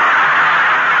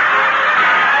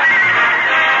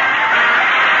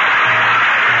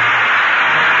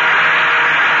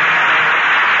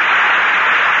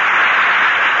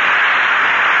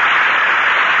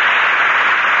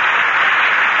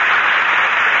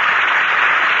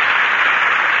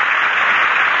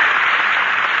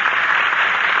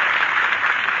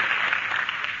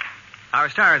 Our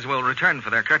stars will return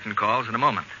for their curtain calls in a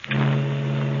moment.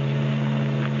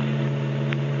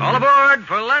 All aboard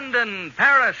for London,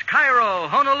 Paris, Cairo,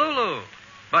 Honolulu.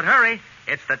 But hurry,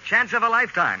 it's the chance of a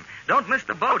lifetime. Don't miss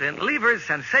the boat in Lever's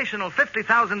sensational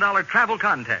 $50,000 travel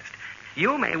contest.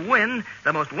 You may win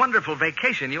the most wonderful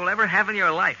vacation you'll ever have in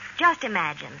your life. Just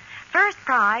imagine. First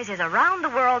prize is a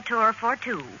round-the-world tour for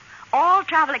 2. All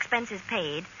travel expenses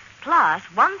paid, plus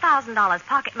 $1,000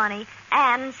 pocket money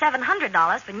and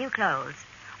 $700 for new clothes.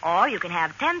 Or you can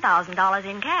have $10,000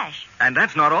 in cash. And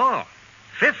that's not all.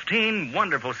 15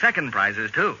 wonderful second prizes,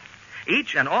 too.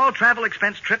 Each an all-travel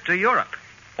expense trip to Europe.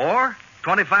 Or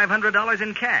 $2,500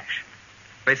 in cash.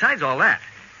 Besides all that,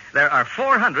 there are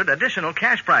 400 additional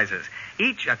cash prizes,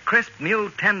 each a crisp new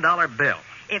 $10 bill.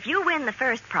 If you win the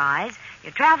first prize,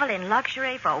 you travel in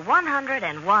luxury for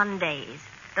 101 days.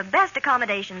 The best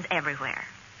accommodations everywhere.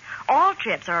 All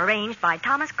trips are arranged by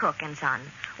Thomas Cook & Son,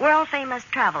 world-famous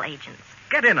travel agents.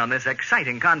 Get in on this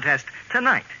exciting contest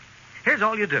tonight. Here's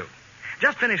all you do.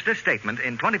 Just finish this statement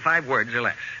in 25 words or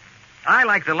less. I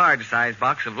like the large-size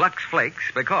box of Lux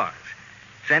Flakes because.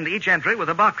 Send each entry with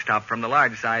a box top from the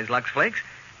large-size Lux Flakes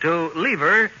to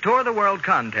Lever Tour the World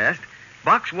Contest,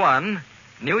 Box 1,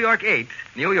 New York 8,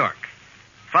 New York.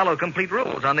 Follow complete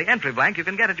rules on the entry blank you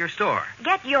can get at your store.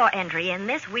 Get your entry in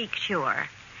this week, sure.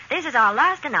 This is our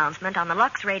last announcement on the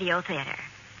Lux Radio Theater.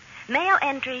 Mail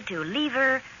entry to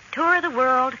Lever Tour the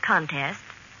World Contest,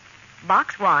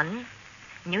 Box 1,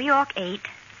 New York 8,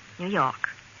 New York.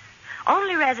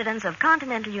 Only residents of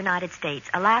continental United States,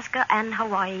 Alaska, and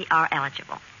Hawaii are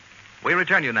eligible. We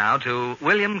return you now to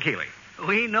William Keighley.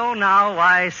 We know now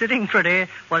why Sitting Pretty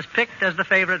was picked as the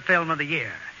favorite film of the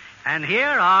year. And here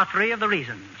are 3 of the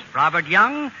reasons. Robert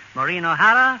Young, Maureen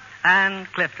O'Hara, and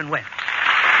Clifton Webb.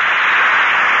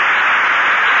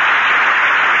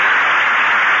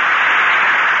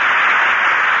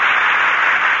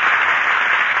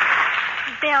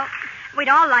 Bill, we'd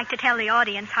all like to tell the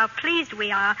audience how pleased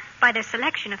we are by their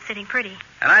selection of Sitting Pretty.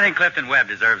 And I think Clifton Webb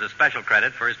deserves a special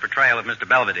credit for his portrayal of Mr.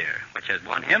 Belvedere, which has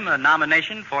won him a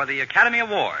nomination for the Academy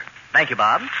Award. Thank you,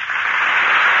 Bob. And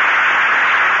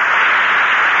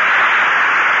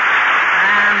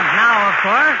now, of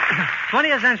course,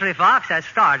 20th Century Fox has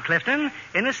starred Clifton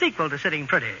in a sequel to Sitting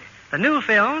Pretty. The new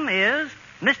film is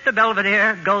Mr.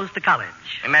 Belvedere goes to college.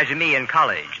 Imagine me in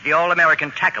college, the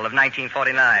all-American tackle of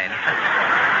 1949.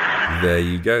 There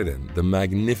you go then, the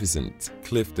magnificent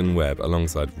Clifton Webb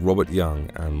alongside Robert Young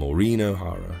and Maureen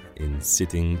O'Hara in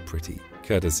Sitting Pretty,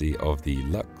 courtesy of the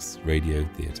Lux Radio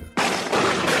Theatre.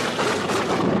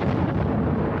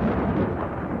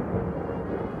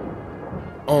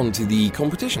 On to the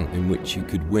competition in which you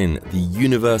could win the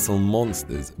Universal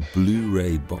Monsters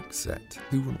Blu-ray box set.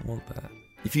 Who wouldn't want that?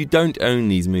 If you don't own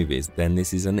these movies, then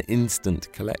this is an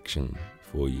instant collection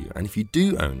for you. And if you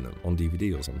do own them on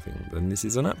DVD or something, then this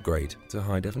is an upgrade to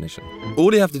high definition.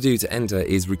 All you have to do to enter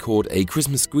is record a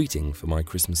Christmas greeting for my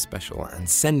Christmas special and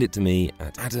send it to me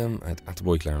at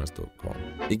adam@attaboyclarence.com.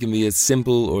 It can be as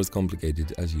simple or as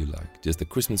complicated as you like. Just a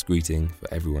Christmas greeting for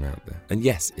everyone out there. And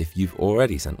yes, if you've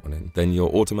already sent one in, then you're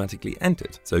automatically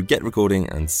entered. So get recording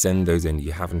and send those in.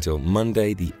 You have until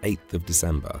Monday, the 8th of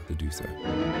December to do so.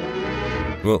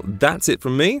 Well, that's it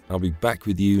from me. I'll be back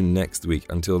with you next week.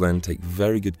 Until then, take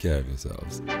very good care of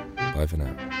yourselves. Bye for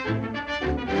now.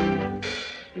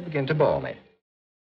 You begin to bore me.